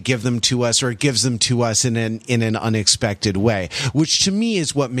doesn't really give them to us, or it gives them to us in an unexpected way, which to me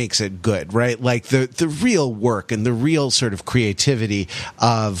is what makes it good, right? Like the real work and the real sort of creativity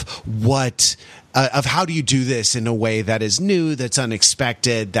of of how do you do this in a way that is new, that's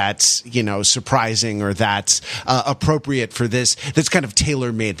unexpected, that's, surprising, or that's appropriate for this, that's kind of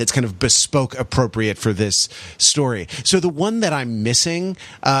tailor-made, that's kind of bespoke, appropriate for this story. So the one that I'm missing,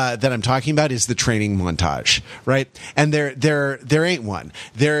 that I'm talking about, is the training montage, right? And there ain't one.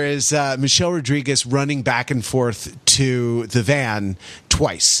 There is Michelle Rodriguez running back and forth to the van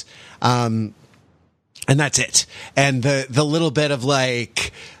twice. And that's it. And the little bit of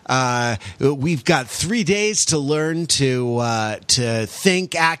like, we've got 3 days to learn to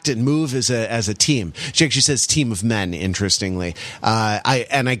think, act, and move as a team. She actually says team of men, interestingly.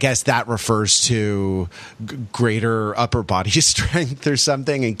 I guess that refers to greater upper body strength or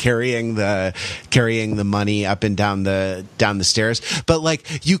something, and carrying the money up and down the stairs. But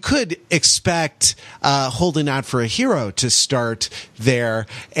like, you could expect Holding Out for a Hero to start there,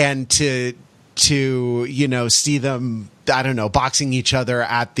 and to see them, I don't know, boxing each other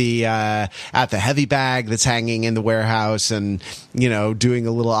at the heavy bag that's hanging in the warehouse, and doing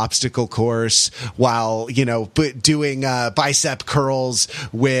a little obstacle course while doing bicep curls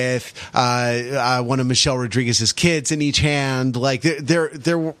with one of Michelle Rodriguez's kids in each hand. Like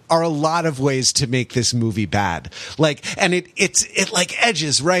there are a lot of ways to make this movie bad. Like, and it like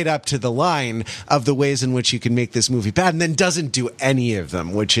edges right up to the line of the ways in which you can make this movie bad, and then doesn't do any of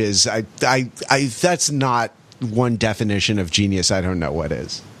them, which is I that's not one definition of genius. I don't know what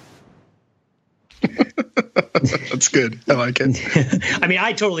is. That's good. I like it. I mean,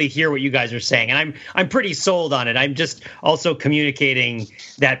 I totally hear what you guys are saying, and I'm pretty sold on it. I'm just also communicating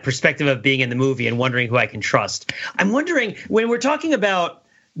that perspective of being in the movie and wondering who I can trust. I'm wondering, when we're talking about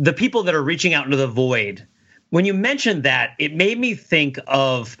the people that are reaching out into the void, when you mentioned that, it made me think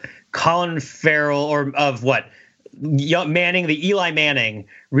of Colin Farrell, or of what? Manning, the Eli Manning,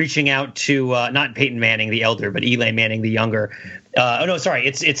 reaching out to not Peyton Manning the elder, but Eli Manning the younger.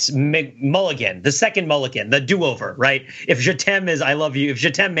 It's Mulligan, the second Mulligan, the do-over, right? If Jatem is I love you, if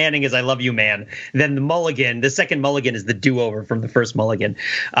Jatem Manning is I love you, man, then the second Mulligan is the do-over from the first Mulligan.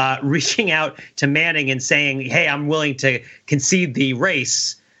 Reaching out to Manning and saying, hey, I'm willing to concede the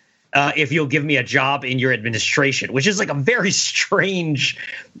race if you'll give me a job in your administration, which is like a very strange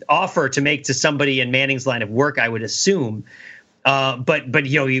offer to make to somebody in Manning's line of work, I would assume. But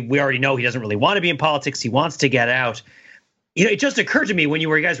we already know he doesn't really want to be in politics. He wants to get out. It just occurred to me when you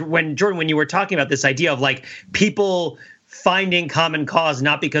were talking about this idea of like people finding common cause,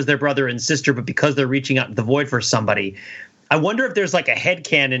 not because they're brother and sister, but because they're reaching out into the void for somebody. I wonder if there's like a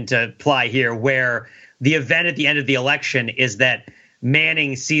headcanon to apply here where the event at the end of the election is that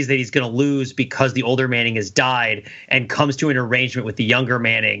Manning sees that he's going to lose because the older Manning has died and comes to an arrangement with the younger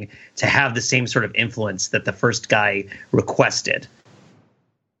Manning to have the same sort of influence that the first guy requested.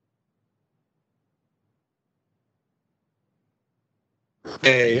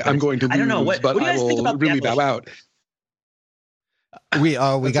 Hey, I'm going to lose, I don't know. What do you guys think about really bow out. We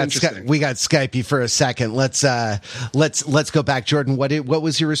got Skypey for a second. Let's go back, Jordan. What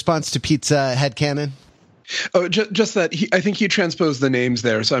was your response to Pete's headcanon? Oh, just that I think he transposed the names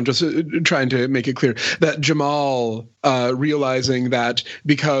there. So I'm just trying to make it clear that Jamal, realizing that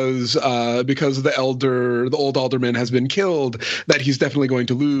because the old alderman has been killed, that he's definitely going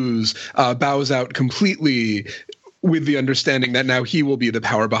to lose, bows out completely with the understanding that now he will be the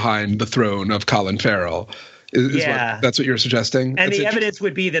power behind the throne of Colin Farrell. That's what you're suggesting? And the evidence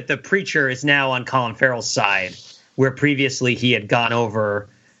would be that the preacher is now on Colin Farrell's side, where previously he had gone over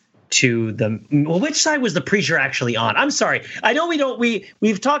to which side was the preacher actually on? I'm sorry. I know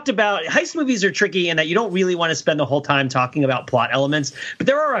we've talked about heist movies are tricky in that you don't really want to spend the whole time talking about plot elements, but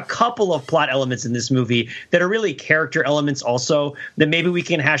there are a couple of plot elements in this movie that are really character elements also that maybe we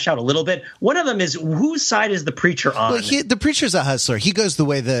can hash out a little bit. One of them is whose side is the preacher on? Well, the preacher's a hustler. He goes the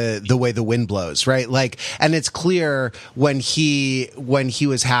way the wind blows, right? Like, and it's clear when he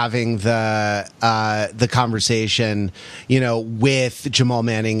was having the conversation, with Jamal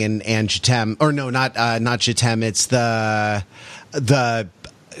Manning and Jatem, or no, not Jatem. It's the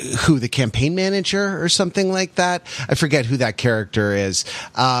campaign manager or something like that. I forget who that character is.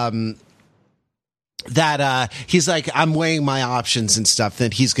 That he's like, I'm weighing my options and stuff,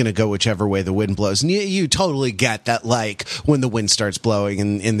 that he's going to go whichever way the wind blows. And you totally get that, like, when the wind starts blowing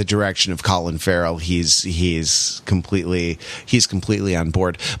in the direction of Colin Farrell, he's completely on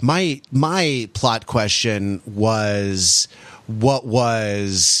board. My plot question was, what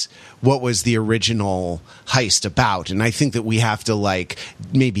was the original heist about? And I think that we have to like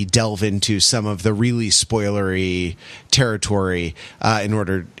maybe delve into some of the really spoilery territory in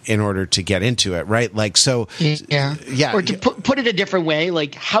order to get into it, right? Like, so yeah. Or to put it a different way,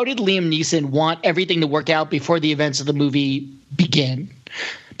 like, how did Liam Neeson want everything to work out before the events of the movie begin?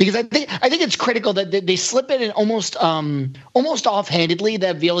 Because I think it's critical that they slip it in almost offhandedly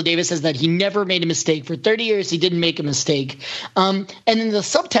that Viola Davis says that he never made a mistake. For 30 years, he didn't make a mistake. And then the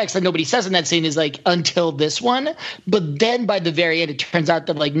subtext that nobody says in that scene is like, until this one. But then by the very end, it turns out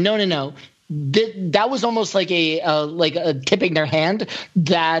that like, no. That was almost like a tipping their hand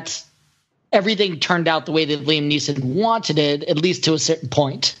that everything turned out the way that Liam Neeson wanted it, at least to a certain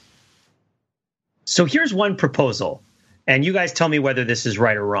point. So here's one proposal. And you guys tell me whether this is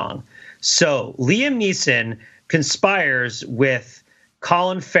right or wrong. So Liam Neeson conspires with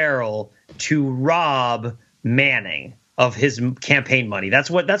Colin Farrell to rob Manning of his campaign money.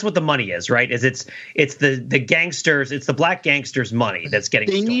 That's what the money is, right? It's the gangsters, it's the black gangsters' money that's getting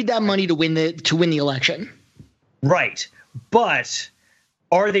They stolen. need that money to win the election. Right. But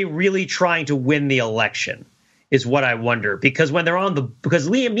are they really trying to win the election is what I wonder. Because because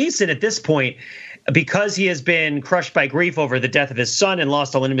Liam Neeson at this point, because he has been crushed by grief over the death of his son and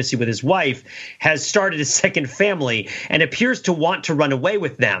lost all intimacy with his wife, has started a second family and appears to want to run away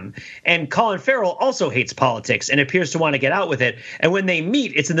with them. And Colin Farrell also hates politics and appears to want to get out with it. And when they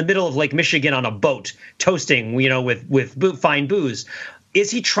meet, it's in the middle of Lake Michigan on a boat, toasting, with fine booze.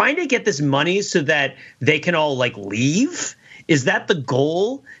 Is he trying to get this money so that they can all like leave? Is that the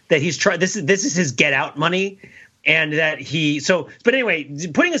goal that he's trying? This is his get out money. And but anyway,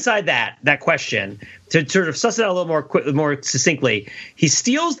 putting aside that question, to sort of suss it out a little more succinctly, he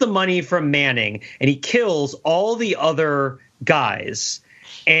steals the money from Manning and he kills all the other guys.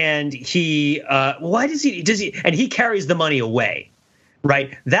 And he carries the money away,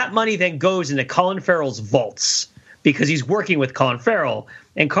 right? That money then goes into Colin Farrell's vaults because he's working with Colin Farrell,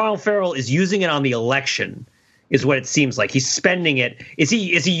 and Colin Farrell is using it on the election. Is what it seems like. He's spending it. Is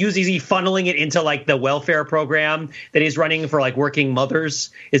he funneling it into like the welfare program that he's running for like working mothers?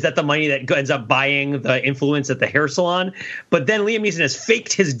 Is that the money that ends up buying the influence at the hair salon? But then Liam Neeson has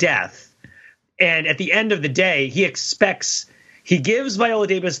faked his death. And at the end of the day, he gives Viola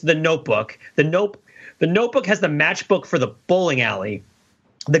Davis the notebook. The notebook has the matchbook for the bowling alley.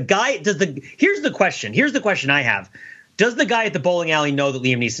 Here's the question I have. does the guy at the bowling alley know that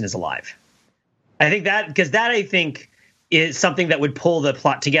Liam Neeson is alive? I think that, because that I think is something that would pull the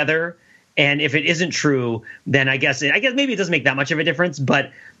plot together. And if it isn't true, then I guess maybe it doesn't make that much of a difference.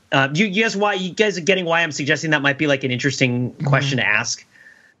 But you guys are getting why I'm suggesting that might be like an interesting question to ask.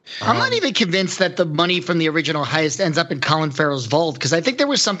 I'm not even convinced that the money from the original heist ends up in Colin Farrell's vault, because I think there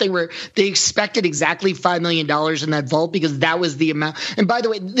was something where they expected exactly $5 million in that vault because that was the amount. And by the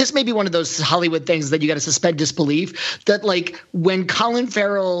way, this may be one of those Hollywood things that you got to suspend disbelief, that like when Colin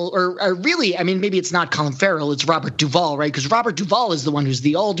Farrell or really, I mean, maybe it's not Colin Farrell, it's Robert Duvall, right? Because Robert Duvall is the one who's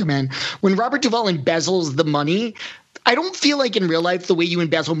the alderman. When Robert Duvall embezzles the money, I don't feel like in real life the way you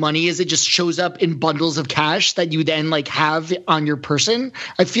embezzle money is it just shows up in bundles of cash that you then like have on your person.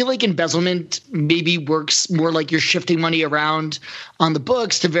 I feel like embezzlement maybe works more like you're shifting money around on the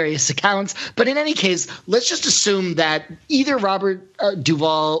books to various accounts. But in any case, let's just assume that either Robert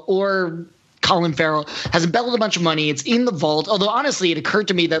Duvall or Colin Farrell has embezzled a bunch of money. It's in the vault. Although honestly, it occurred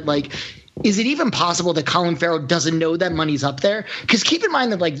to me that like, is it even possible that Colin Farrell doesn't know that money's up there? Because keep in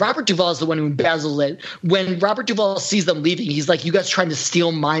mind that like Robert Duvall is the one who embezzles it. When Robert Duvall sees them leaving, he's like, "You guys trying to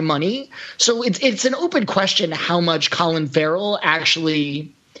steal my money?" So it's an open question how much Colin Farrell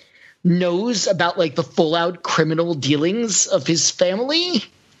actually knows about like the full out criminal dealings of his family,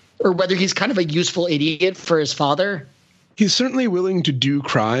 or whether he's kind of a useful idiot for his father. He's certainly willing to do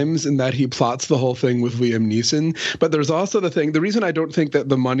crimes in that he plots the whole thing with Liam Neeson. But there's also the reason I don't think that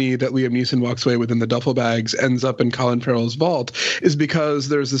the money that Liam Neeson walks away with in the duffel bags ends up in Colin Farrell's vault is because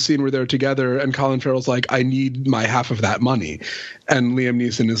there's a scene where they're together and Colin Farrell's like, "I need my half of that money." And Liam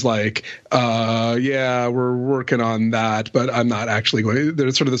Neeson is like, yeah, we're working on that, but I'm not actually going.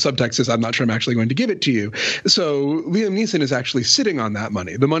 There's sort of the subtext is, I'm not sure I'm actually going to give it to you. So Liam Neeson is actually sitting on that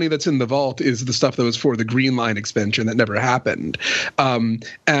money. The money that's in the vault is the stuff that was for the Green Line expansion that never happened.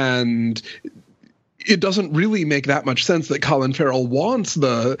 And it doesn't really make that much sense that Colin Farrell wants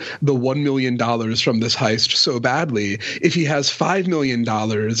the $1 million from this heist so badly if he has $5 million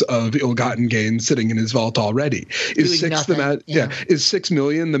of ill-gotten gains sitting in his vault already. Is $6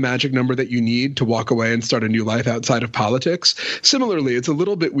 million the magic number that you need to walk away and start a new life outside of politics? Similarly, it's a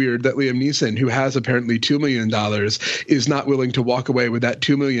little bit weird that Liam Neeson, who has apparently $2 million, is not willing to walk away with that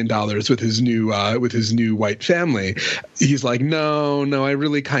 $2 million with his new white family. He's like, no, I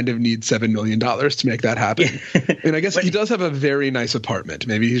really kind of need $7 million to make that happen. And I guess he does have a very nice apartment.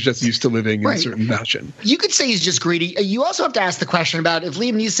 Maybe he's just used to living in a certain fashion. You could say he's just greedy. You also have to ask the question about if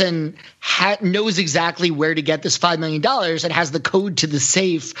Liam Neeson knows exactly where to get this $5 million and has the code to the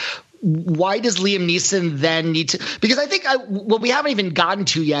safe. Why does Liam Neeson then need to – because I think what we haven't even gotten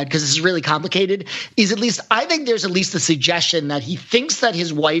to yet, because this is really complicated, is I think there's at least a suggestion that he thinks that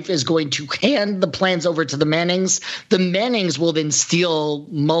his wife is going to hand the plans over to the Mannings. The Mannings will then steal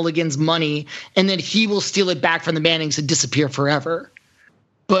Mulligan's money, and then he will steal it back from the Mannings and disappear forever.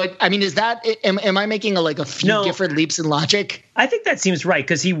 But, I mean, is that – am I making a few different leaps in logic? I think that seems right,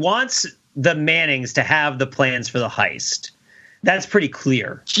 because he wants the Mannings to have the plans for the heist. That's pretty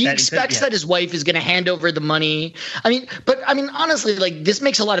clear. He expects that his wife is going to hand over the money. Honestly, this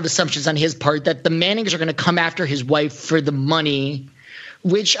makes a lot of assumptions on his part that the Mannings are going to come after his wife for the money,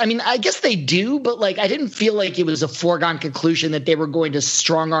 which, I guess they do, but I didn't feel like it was a foregone conclusion that they were going to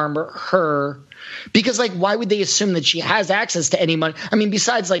strong arm her. Because why would they assume that she has access to any money?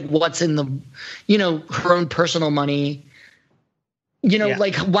 Besides what's in the, her own personal money.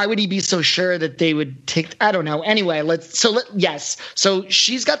 Why would he be so sure that they would take? I don't know. Anyway, yes. So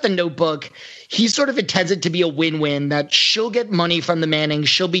she's got the notebook. He sort of intends it to be a win-win, that she'll get money from the Mannings.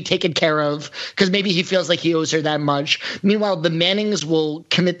 She'll be taken care of because maybe he feels like he owes her that much. Meanwhile, the Mannings will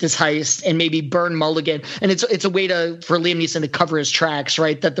commit this heist and maybe burn Mulligan. And it's a way for Liam Neeson to cover his tracks,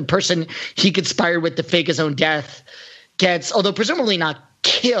 right? That the person he conspired with to fake his own death gets, although presumably not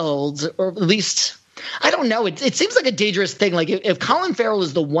killed, or at least – I don't know. It seems like a dangerous thing. If Colin Farrell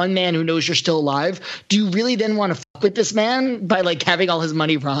is the one man who knows you're still alive, do you really then want to fuck with this man by having all his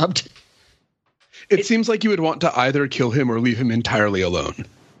money robbed? It seems like you would want to either kill him or leave him entirely alone.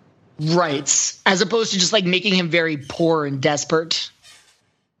 Right. As opposed to just making him very poor and desperate.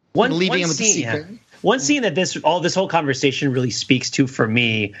 Leaving him with the secret. Yeah. One scene that this whole conversation really speaks to for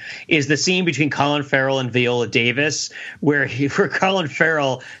me is the scene between Colin Farrell and Viola Davis, where Colin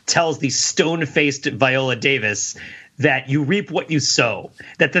Farrell tells the stone-faced Viola Davis that you reap what you sow,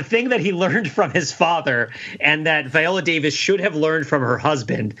 that the thing that he learned from his father and that Viola Davis should have learned from her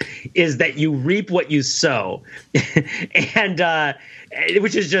husband is that you reap what you sow. And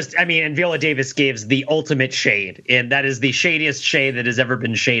which is just, I mean, and Viola Davis gives the ultimate shade, and that is the shadiest shade that has ever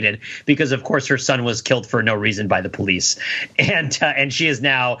been shaded, because of course her son was killed for no reason by the police, and she is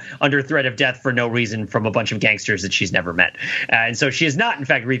now under threat of death for no reason from a bunch of gangsters that she's never met, and so she is not in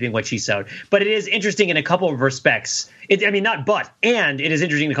fact reaping what she sowed. But it is interesting in a couple of respects. It is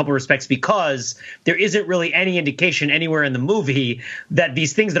interesting in a couple of respects because there isn't really any indication anywhere in the movie that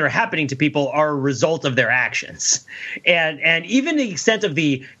these things that are happening to people are a result of their actions. And even the extent of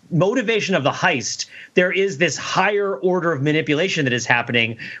the motivation of the heist, there is this higher order of manipulation that is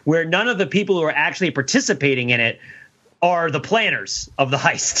happening where none of the people who are actually participating in it are the planners of the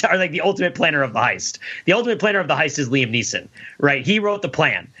heist, are like the ultimate planner of the heist. The ultimate planner of the heist is Liam Neeson, right? He wrote the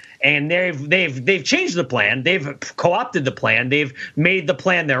plan. And they've changed the plan. They've co-opted the plan. They've made the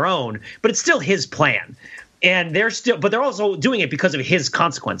plan their own, but it's still his plan. And they're also doing it because of his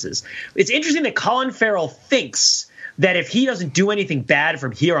consequences. It's interesting that Colin Farrell thinks that if he doesn't do anything bad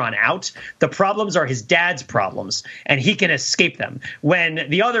from here on out, the problems are his dad's problems and he can escape them. When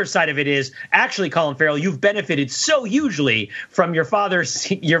the other side of it is, actually, Colin Farrell, you've benefited so hugely from your father's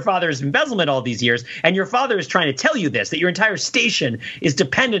embezzlement all these years, and your father is trying to tell you this, that your entire station is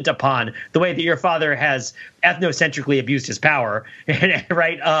dependent upon the way that your father has ethnocentrically abused his power,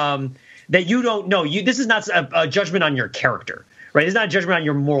 right? That you don't know. This is not a judgment on your character. Right, it's not a judgment on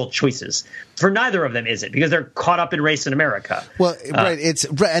your moral choices. For neither of them is it, because they're caught up in race in America. Well, right,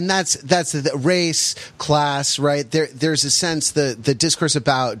 and that's the race, class, right? There's a sense the discourse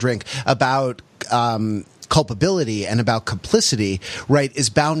about culpability and about complicity, right, is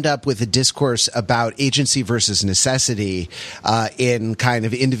bound up with a discourse about agency versus necessity, in kind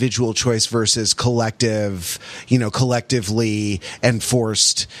of individual choice versus collectively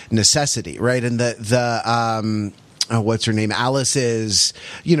enforced necessity, right? And what's her name? Alice is,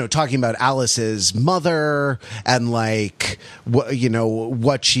 talking about Alice's mother and what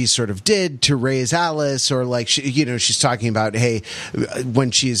she sort of did to raise Alice, or she's talking about, hey,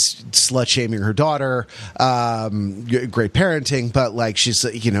 when she's slut shaming her daughter, great parenting, but she's,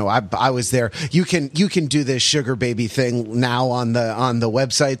 I was there. You can do this sugar baby thing now on the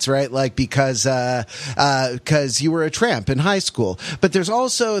websites, right? Because you were a tramp in high school. But there's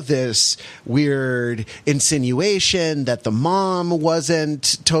also this weird insinuation that the mom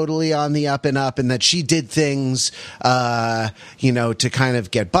wasn't totally on the up and up, and that she did things, to kind of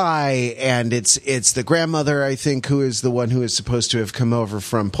get by. And it's the grandmother, I think, who is the one who is supposed to have come over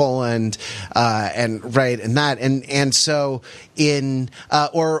from Poland, and so in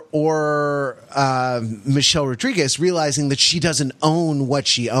Michelle Rodriguez realizing that she doesn't own what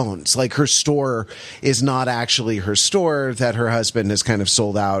she owns, like her store is not actually her store, that her husband has kind of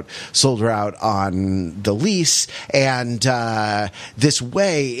sold her out on the lease. And this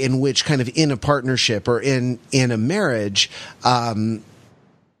way in which kind of in a partnership or in a marriage,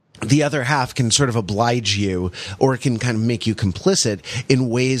 the other half can sort of oblige you, or can kind of make you complicit in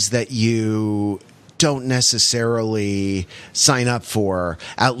ways that you don't necessarily sign up for,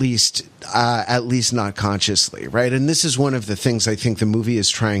 at least not consciously, right? And this is one of the things I think the movie is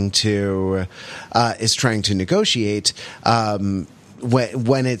trying to negotiate,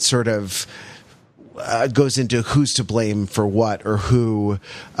 when it sort of goes into who's to blame for what, or who's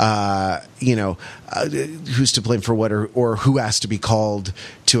to blame for what, or who has to be called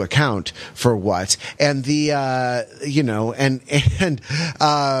to account for what. And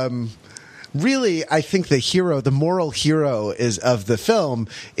really, I think the moral hero of the film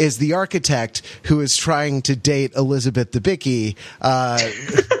is the architect who is trying to date Elizabeth Debicki,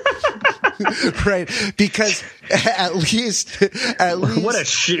 right? Because at least what a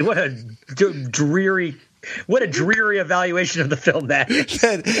dreary evaluation of the film that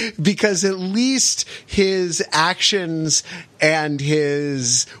is. Because at least his actions and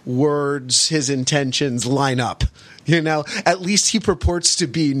his words, his intentions line up. At least he purports to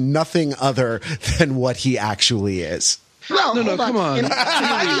be nothing other than what he actually is. Well, no, come on. Am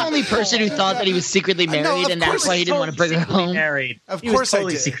I the only person who thought that he was secretly married, and that's why he didn't want to bring her home? Married. Of course I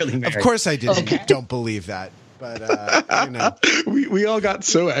did. Secretly married. Of course I did. Okay. Don't believe that. But we all got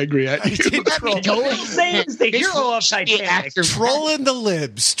so angry at you. The hero of Titanic. Trolling the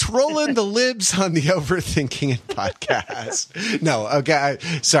libs on the Overthinking It podcast. No, okay.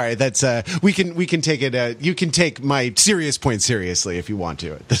 Sorry, that's we can take it. You can take my serious point seriously if you want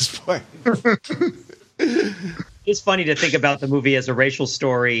to at this point. It's funny to think about the movie as a racial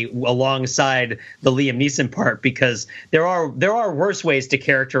story alongside the Liam Neeson part, because there are worse ways to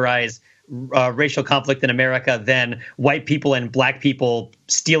characterize racial conflict in America than white people and black people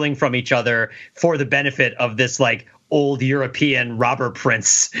stealing from each other for the benefit of this old European robber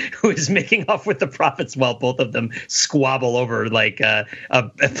prince who is making off with the profits while both of them squabble over like a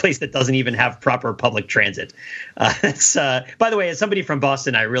place that doesn't even have proper public transit. By the way, as somebody from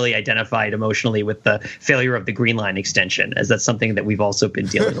Boston, I really identified emotionally with the failure of the Green Line extension, as that's something that we've also been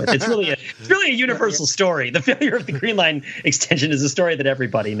dealing with. It's really a universal story. The failure of the Green Line extension is a story that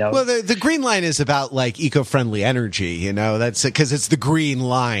everybody knows. Well, the Green Line is about like eco-friendly energy, you know. That's because it's the Green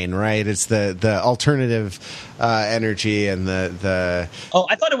Line, right? It's the alternative energy and the. Oh,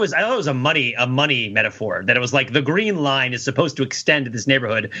 I thought it was a money metaphor, that it was like the Green Line is supposed to extend to this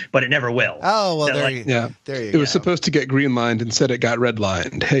neighborhood, but it never will. Oh well, there you it was supposed to get green lined, instead it got red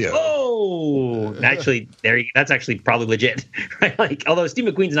lined. Hey, actually, that's actually probably legit, right? Like, although Steve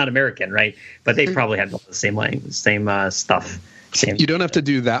McQueen's not American, right? But they probably had the same language, same stuff. You don't have to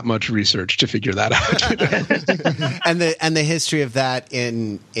do that much research to figure that out. and the history of that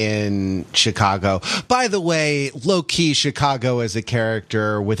in Chicago. By the way, low key Chicago as a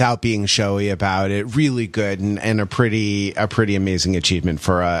character, without being showy about it, really good and a pretty amazing achievement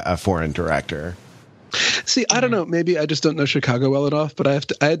for a foreign director. See, I don't know. Maybe I just don't know Chicago well enough, but I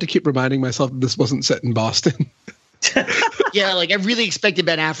had to keep reminding myself that this wasn't set in Boston. Yeah, like I really expected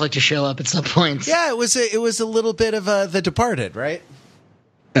Ben Affleck to show up at some point. Yeah, it was a little bit of The Departed, right?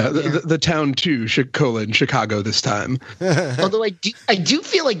 The town too, Chicago this time. Although I do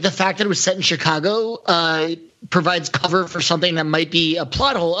feel like the fact that it was set in Chicago provides cover for something that might be a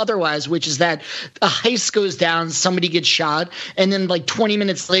plot hole otherwise, which is that a heist goes down, somebody gets shot, and then like 20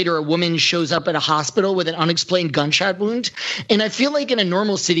 minutes later, a woman shows up at a hospital with an unexplained gunshot wound. And I feel like in a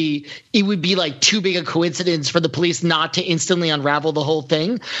normal city, it would be like too big a coincidence for the police not to instantly unravel the whole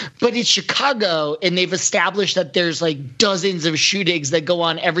thing. But it's Chicago, and they've established that there's like dozens of shootings that go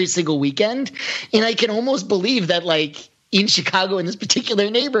on every single weekend. And I can almost believe that like in Chicago, in this particular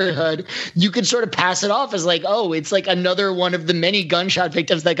neighborhood, you could sort of pass it off as like, oh, it's like another one of the many gunshot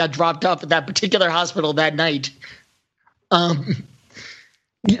victims that got dropped off at that particular hospital that night. One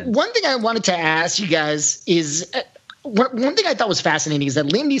thing I wanted to ask you guys is one thing I thought was fascinating is that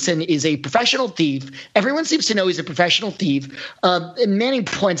Liam Neeson is a professional thief. Everyone seems to know he's a professional thief. And Manning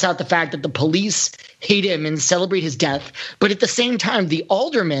points out the fact that the police hate him and celebrate his death. But at the same time, the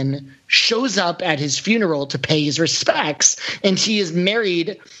alderman shows up at his funeral to pay his respects. And he is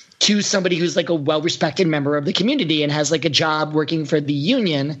married to somebody who's like a well-respected member of the community and has like a job working for the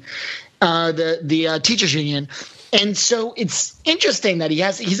union, the teachers union. And so it's interesting that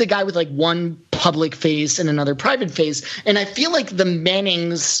he's a guy with like one public face and another private face. And I feel like the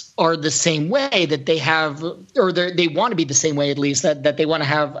Mannings are the same way, that they have, or they want to be the same way, at least, that they want to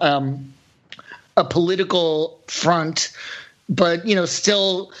have a political front, but, you know,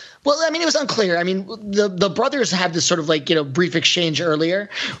 still. Well, I mean, it was unclear. I mean, the brothers had this sort of like, you know, brief exchange earlier.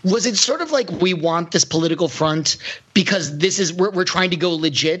 Was it sort of like, we want this political front because this is we're trying to go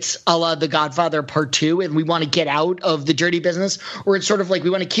legit, a la The Godfather Part 2, and we want to get out of the dirty business? Or it's sort of like, we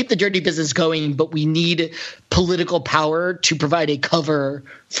want to keep the dirty business going, but we need political power to provide a cover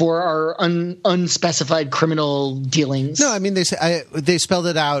for our unspecified criminal dealings? No, I mean, they spelled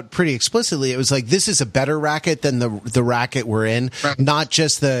it out pretty explicitly. It was like, this is a better racket than the racket we're in, right. Not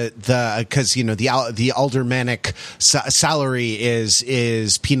just because, you know, the aldermanic salary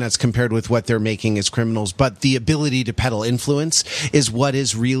is peanuts compared with what they're making as criminals, but the ability to peddle influence is what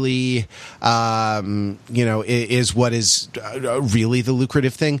is really, is what is really the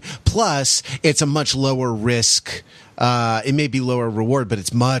lucrative thing. Plus, it's a much lower risk. It may be lower reward, but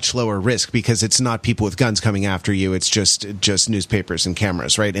it's much lower risk because it's not people with guns coming after you. It's just newspapers and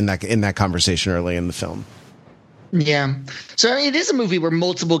cameras, right? In that conversation early in the film. Yeah. So it is a movie where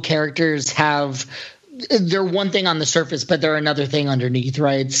multiple characters they're one thing on the surface, but they're another thing underneath,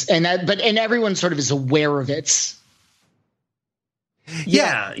 right? And everyone sort of is aware of it.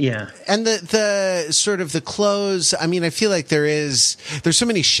 Yeah. And the sort of the clothes, I mean, I feel like there's so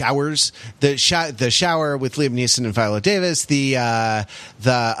many showers. The shower with Liam Neeson and Viola Davis, the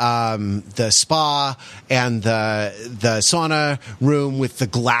spa and the sauna room with the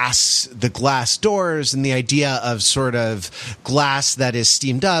glass doors, and the idea of sort of glass that is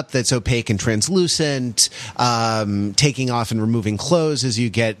steamed up, that's opaque and translucent, taking off and removing clothes as you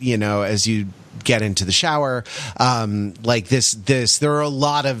get into the shower, like this. There are a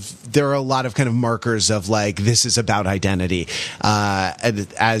lot of kind of markers of like, this is about identity,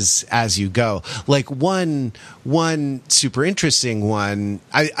 as you go. Like one super interesting one.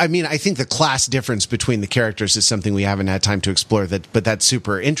 I mean, I think the class difference between the characters is something we haven't had time to explore. But that's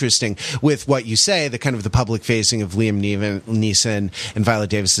super interesting with what you say. The kind of the public facing of Liam Neeson and Viola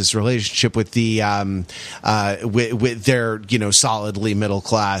Davis's relationship with the with their, you know, solidly middle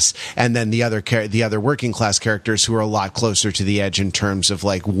class, and then the other the other working class characters who are a lot closer to the edge in terms of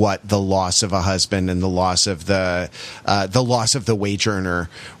like what the loss of a husband and the loss of the wage earner,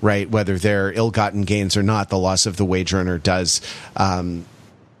 right? Whether they're ill-gotten gains or not, the loss of the wage earner does,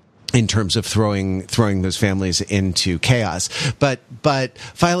 in terms of throwing those families into chaos. But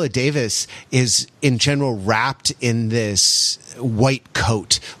Viola Davis is in general wrapped in this white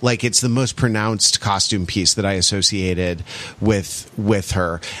coat. Like, it's the most pronounced costume piece that I associated with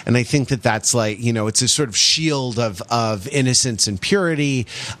her. And I think that that's like, you know, it's a sort of shield of innocence and purity.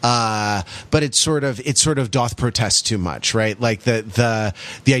 But it sort of doth protest too much, right? Like the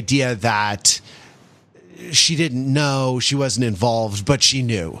idea that she didn't know, she wasn't involved, but she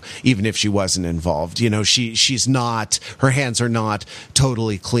knew, even if she wasn't involved. You know, she's not, her hands are not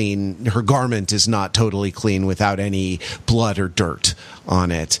totally clean. Her garment is not totally clean without any blood or dirt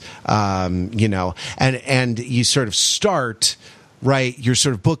on it. You know, and you sort of start, right, you're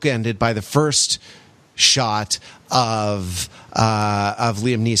sort of bookended by the first shot of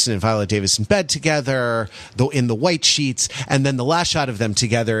Liam Neeson and Viola Davis in bed together, though in the white sheets, and then the last shot of them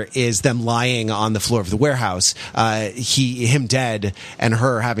together is them lying on the floor of the warehouse, him dead and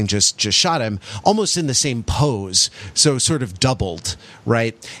her having just shot him, almost in the same pose, so sort of doubled,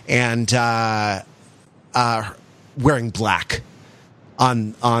 right? And wearing black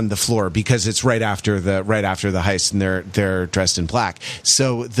on the floor because it's right after the heist, and they're dressed in black.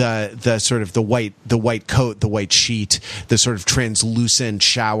 So the sort of the white coat, the white sheet, the sort of translucent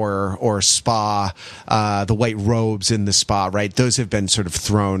shower or spa, the white robes in the spa, right? Those have been sort of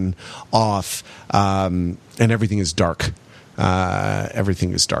thrown off, and everything is dark.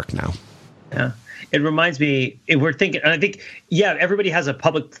 Everything is dark now. Yeah. It reminds me, we're thinking, and I think, yeah, everybody has a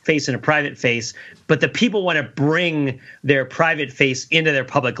public face and a private face, but the people want to bring their private face into their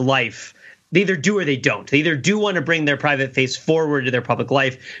public life. They either do or they don't. They either do want to bring their private face forward to their public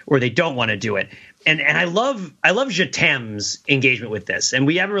life, or they don't want to do it. And I love Jatem's engagement with this. And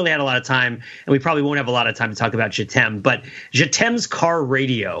we haven't really had a lot of time, and we probably won't have a lot of time to talk about Jatem, but Jatem's car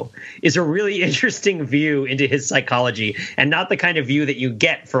radio is a really interesting view into his psychology, and not the kind of view that you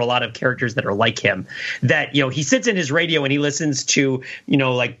get for a lot of characters that are like him. That, you know, he sits in his radio and he listens to, you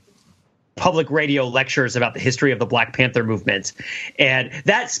know, like public radio lectures about the history of the Black Panther movement. And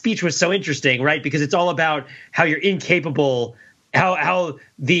that speech was so interesting, right? Because it's all about how you're incapable, how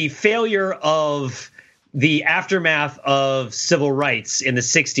the failure of the aftermath of civil rights in the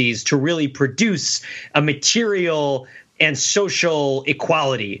 60s to really produce a material and social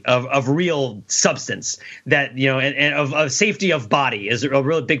equality of real substance, that, you know, and of safety of body is a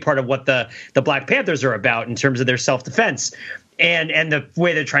really big part of what the Black Panthers are about in terms of their self-defense. And the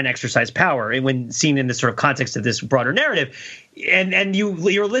way they're trying to exercise power, and when seen in this sort of context of this broader narrative, and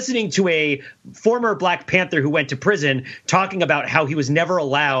you're listening to a former Black Panther who went to prison talking about how he was never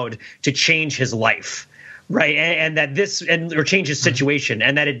allowed to change his life, right? And that or change his situation,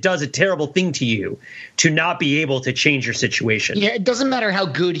 and that it does a terrible thing to you to not be able to change your situation. Yeah, it doesn't matter how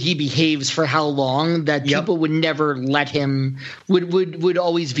good he behaves for how long, that people would never let him, would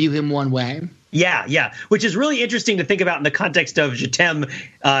always view him one way. Yeah, which is really interesting to think about in the context of Jatem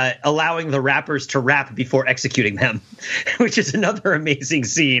allowing the rappers to rap before executing them, which is another amazing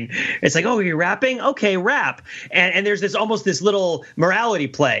scene. It's like, oh, you're rapping? Okay, rap. And there's this little morality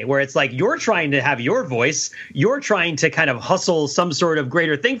play where it's like, you're trying to have your voice. You're trying to kind of hustle some sort of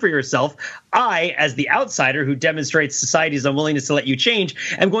greater thing for yourself. I, as the outsider who demonstrates society's unwillingness to let you change,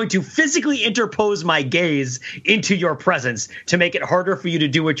 am going to physically interpose my gaze into your presence to make it harder for you to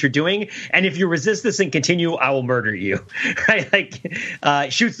do what you're doing. And if you resist this and continue, I will murder you. Right? Like,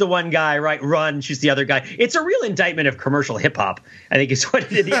 shoots the one guy, right? Run, shoots the other guy. It's a real indictment of commercial hip hop, I think, is what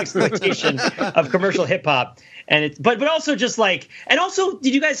it is, the exploitation of commercial hip hop. And it's, but also just like, and also,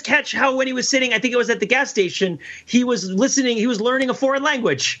 did you guys catch how when he was sitting, I think it was at the gas station, he was learning a foreign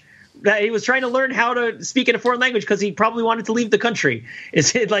language. He was trying to learn how to speak in a foreign language because he probably wanted to leave the country.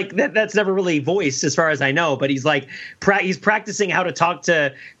 Is it like that? That's never really voiced as far as I know, but he's like, he's practicing how to talk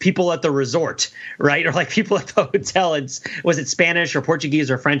to people at the resort, right? Or like people at the hotel. Was it Spanish or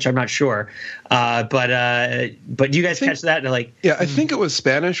Portuguese or French? I'm not sure. But do you guys catch that? Like, yeah, I think it was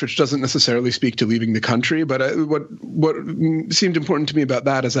Spanish, which doesn't necessarily speak to leaving the country. But what seemed important to me about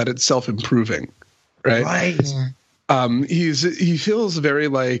that is that it's self-improving, right? Right. Yeah. He feels very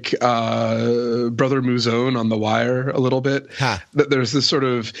like Brother Mouzone on The Wire a little bit. Huh. That there's this sort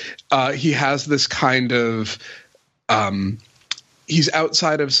of he has this kind of he's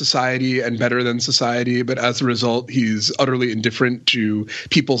outside of society and better than society, but as a result, he's utterly indifferent to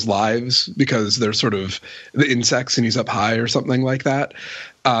people's lives because they're sort of the insects and he's up high or something like that.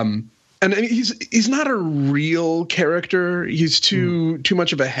 And I mean, he's not a real character. He's too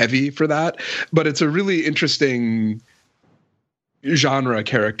much of a heavy for that. But it's a really interesting genre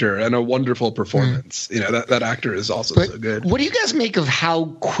character and a wonderful performance. You know, that actor is also so good. What do you guys make of how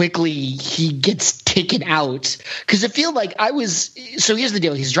quickly he gets taken out? Because I feel like so here's the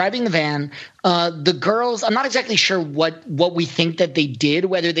deal. He's driving the van. The girls, I'm not exactly sure what we think that they did,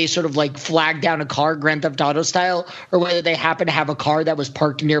 whether they sort of like flagged down a car Grand Theft Auto style, or whether they happened to have a car that was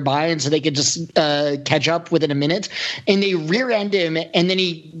parked nearby and so they could just catch up within a minute. And they rear end him, and then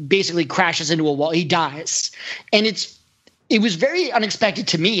he basically crashes into a wall. He dies. And it was very unexpected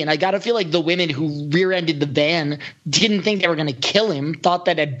to me, and I got to feel like the women who rear-ended the van didn't think they were going to kill him, thought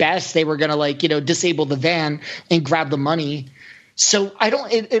that at best they were going to disable the van and grab the money. So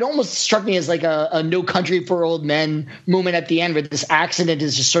it almost struck me as like a No Country for Old Men moment at the end, where this accident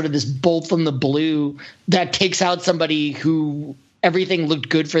is just sort of this bolt from the blue that takes out somebody who everything looked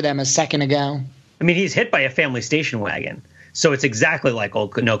good for them a second ago. I mean, he's hit by a family station wagon. So it's exactly like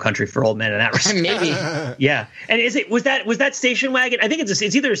No Country for Old Men in that respect. Maybe, yeah. And was that station wagon? I think it's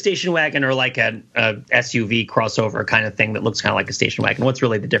either a station wagon or like a SUV crossover kind of thing that looks kind of like a station wagon. What's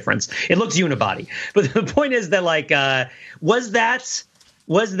really the difference? It looks unibody. But the point is that was that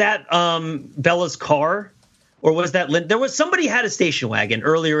Bella's car? Or was that there was somebody had a station wagon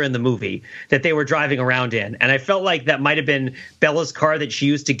earlier in the movie that they were driving around in, and I felt like that might have been Bella's car that she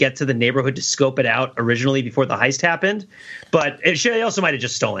used to get to the neighborhood to scope it out originally before the heist happened. But she also might have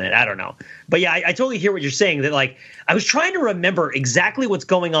just stolen it. I don't know. But yeah, I totally hear what you're saying. That I was trying to remember exactly what's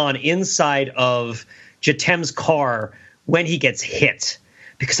going on inside of Jatem's car when he gets hit.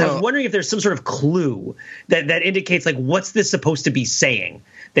 Because I was wondering if there's some sort of clue that indicates what's this supposed to be saying,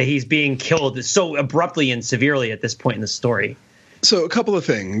 that he's being killed so abruptly and severely at this point in the story. So a couple of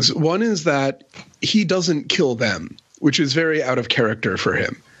things. One is that he doesn't kill them, which is very out of character for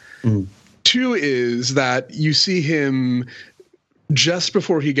him. Mm. Two is that you see him just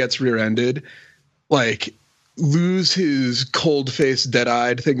before he gets rear-ended, lose his cold-faced,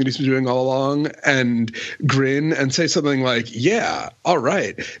 dead-eyed thing that he's been doing all along and grin and say something like, yeah, all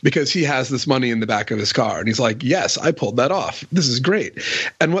right, because he has this money in the back of his car. And he's like, yes, I pulled that off. This is great.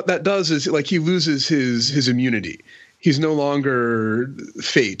 And what that does is he loses his immunity. He's no longer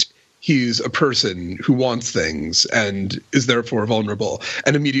fate. He's a person who wants things and is therefore vulnerable.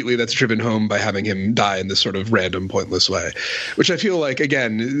 And immediately that's driven home by having him die in this sort of random, pointless way, which I feel like,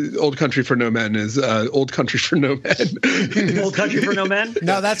 again, Old Country for No Men is Old Country for No Men. Old Country for No Men?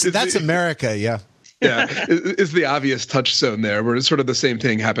 No, that's America, yeah. Yeah, is the obvious touchstone there, where it's sort of the same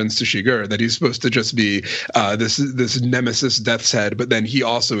thing happens to Shigur, that he's supposed to just be this nemesis death's head, but then he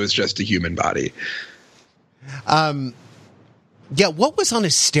also is just a human body. Yeah, what was on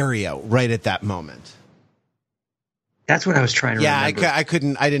his stereo right at that moment? That's what I was trying to remember. Yeah,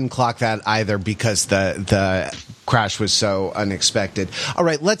 I didn't clock that either because the crash was so unexpected. All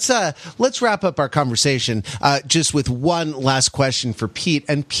right, let's wrap up our conversation just with one last question for Pete.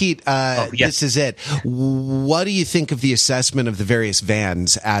 And Pete, yes. This is it. What do you think of the assessment of the various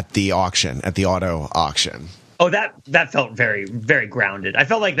vans at the auction, at the auto auction? Oh, that felt very, very grounded. I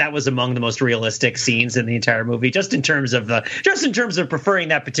felt like that was among the most realistic scenes in the entire movie, just in terms of preferring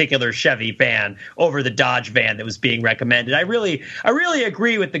that particular Chevy van over the Dodge van that was being recommended. I really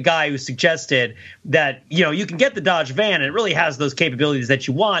agree with the guy who suggested that, you can get the Dodge van and it really has those capabilities that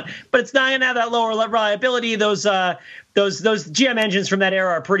you want, but it's not going to have that lower reliability. Those GM engines from that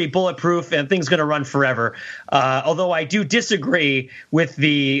era are pretty bulletproof and things going to run forever. Although I do disagree with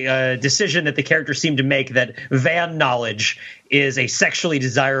the decision that the character seemed to make that van knowledge is a sexually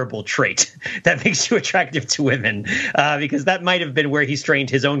desirable trait that makes you attractive to women, because that might have been where he strained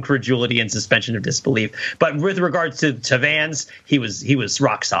his own credulity and suspension of disbelief. But with regards to vans, he was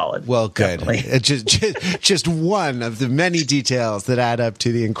rock solid. Well, good. Just one of the many details that add up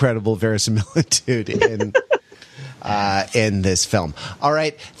to the incredible verisimilitude in this film. All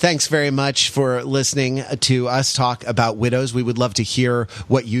right. Thanks very much for listening to us talk about Widows. We would love to hear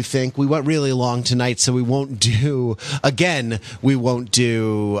what you think. We went really long tonight, so we won't do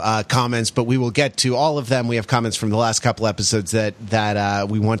comments, but we will get to all of them. We have comments from the last couple episodes that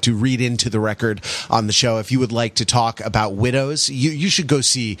we want to read into the record on the show. If you would like to talk about Widows, you should go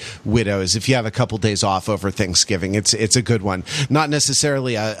see Widows if you have a couple days off over Thanksgiving. It's a good one. Not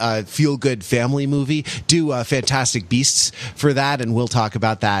necessarily a feel-good family movie. Do Fantastic Beasts for that, and we'll talk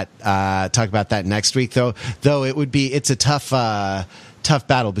about that next week. Though it's a tough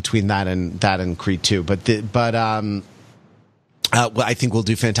battle between that and Creed 2. But I think we'll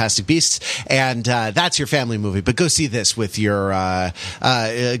do Fantastic Beasts, and that's your family movie. But go see this with your art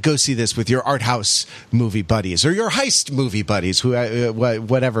house movie buddies or your heist movie buddies,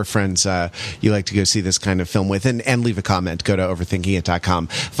 whatever friends you like to go see this kind of film with, and leave a comment. Go to overthinkingit.com.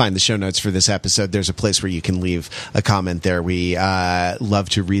 Find the show notes for this episode. There's a place where you can leave a comment there. We love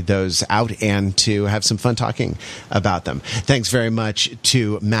to read those out and to have some fun talking about them. Thanks very much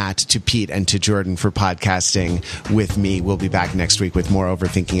to Matt, to Pete, and to Jordan for podcasting with me. We'll be back next week with more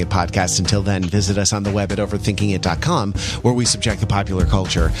Overthinking It podcasts. Until then, visit us on the web at overthinkingit.com, where we subject the popular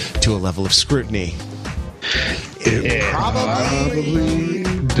culture to a level of scrutiny it probably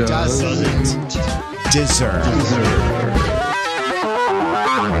doesn't deserve.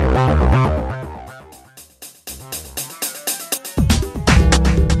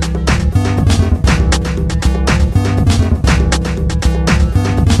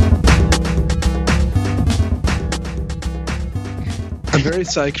 I'm very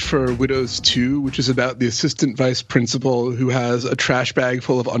psyched for Widows 2, which is about the assistant vice principal who has a trash bag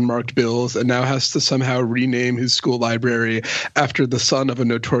full of unmarked bills and now has to somehow rename his school library after the son of a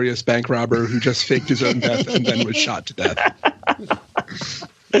notorious bank robber who just faked his own death and then was shot to death.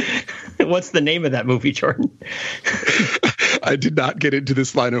 What's the name of that movie, Jordan? I did not get into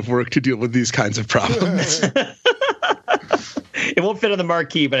this line of work to deal with these kinds of problems. It won't fit on the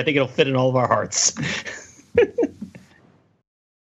marquee, but I think it'll fit in all of our hearts.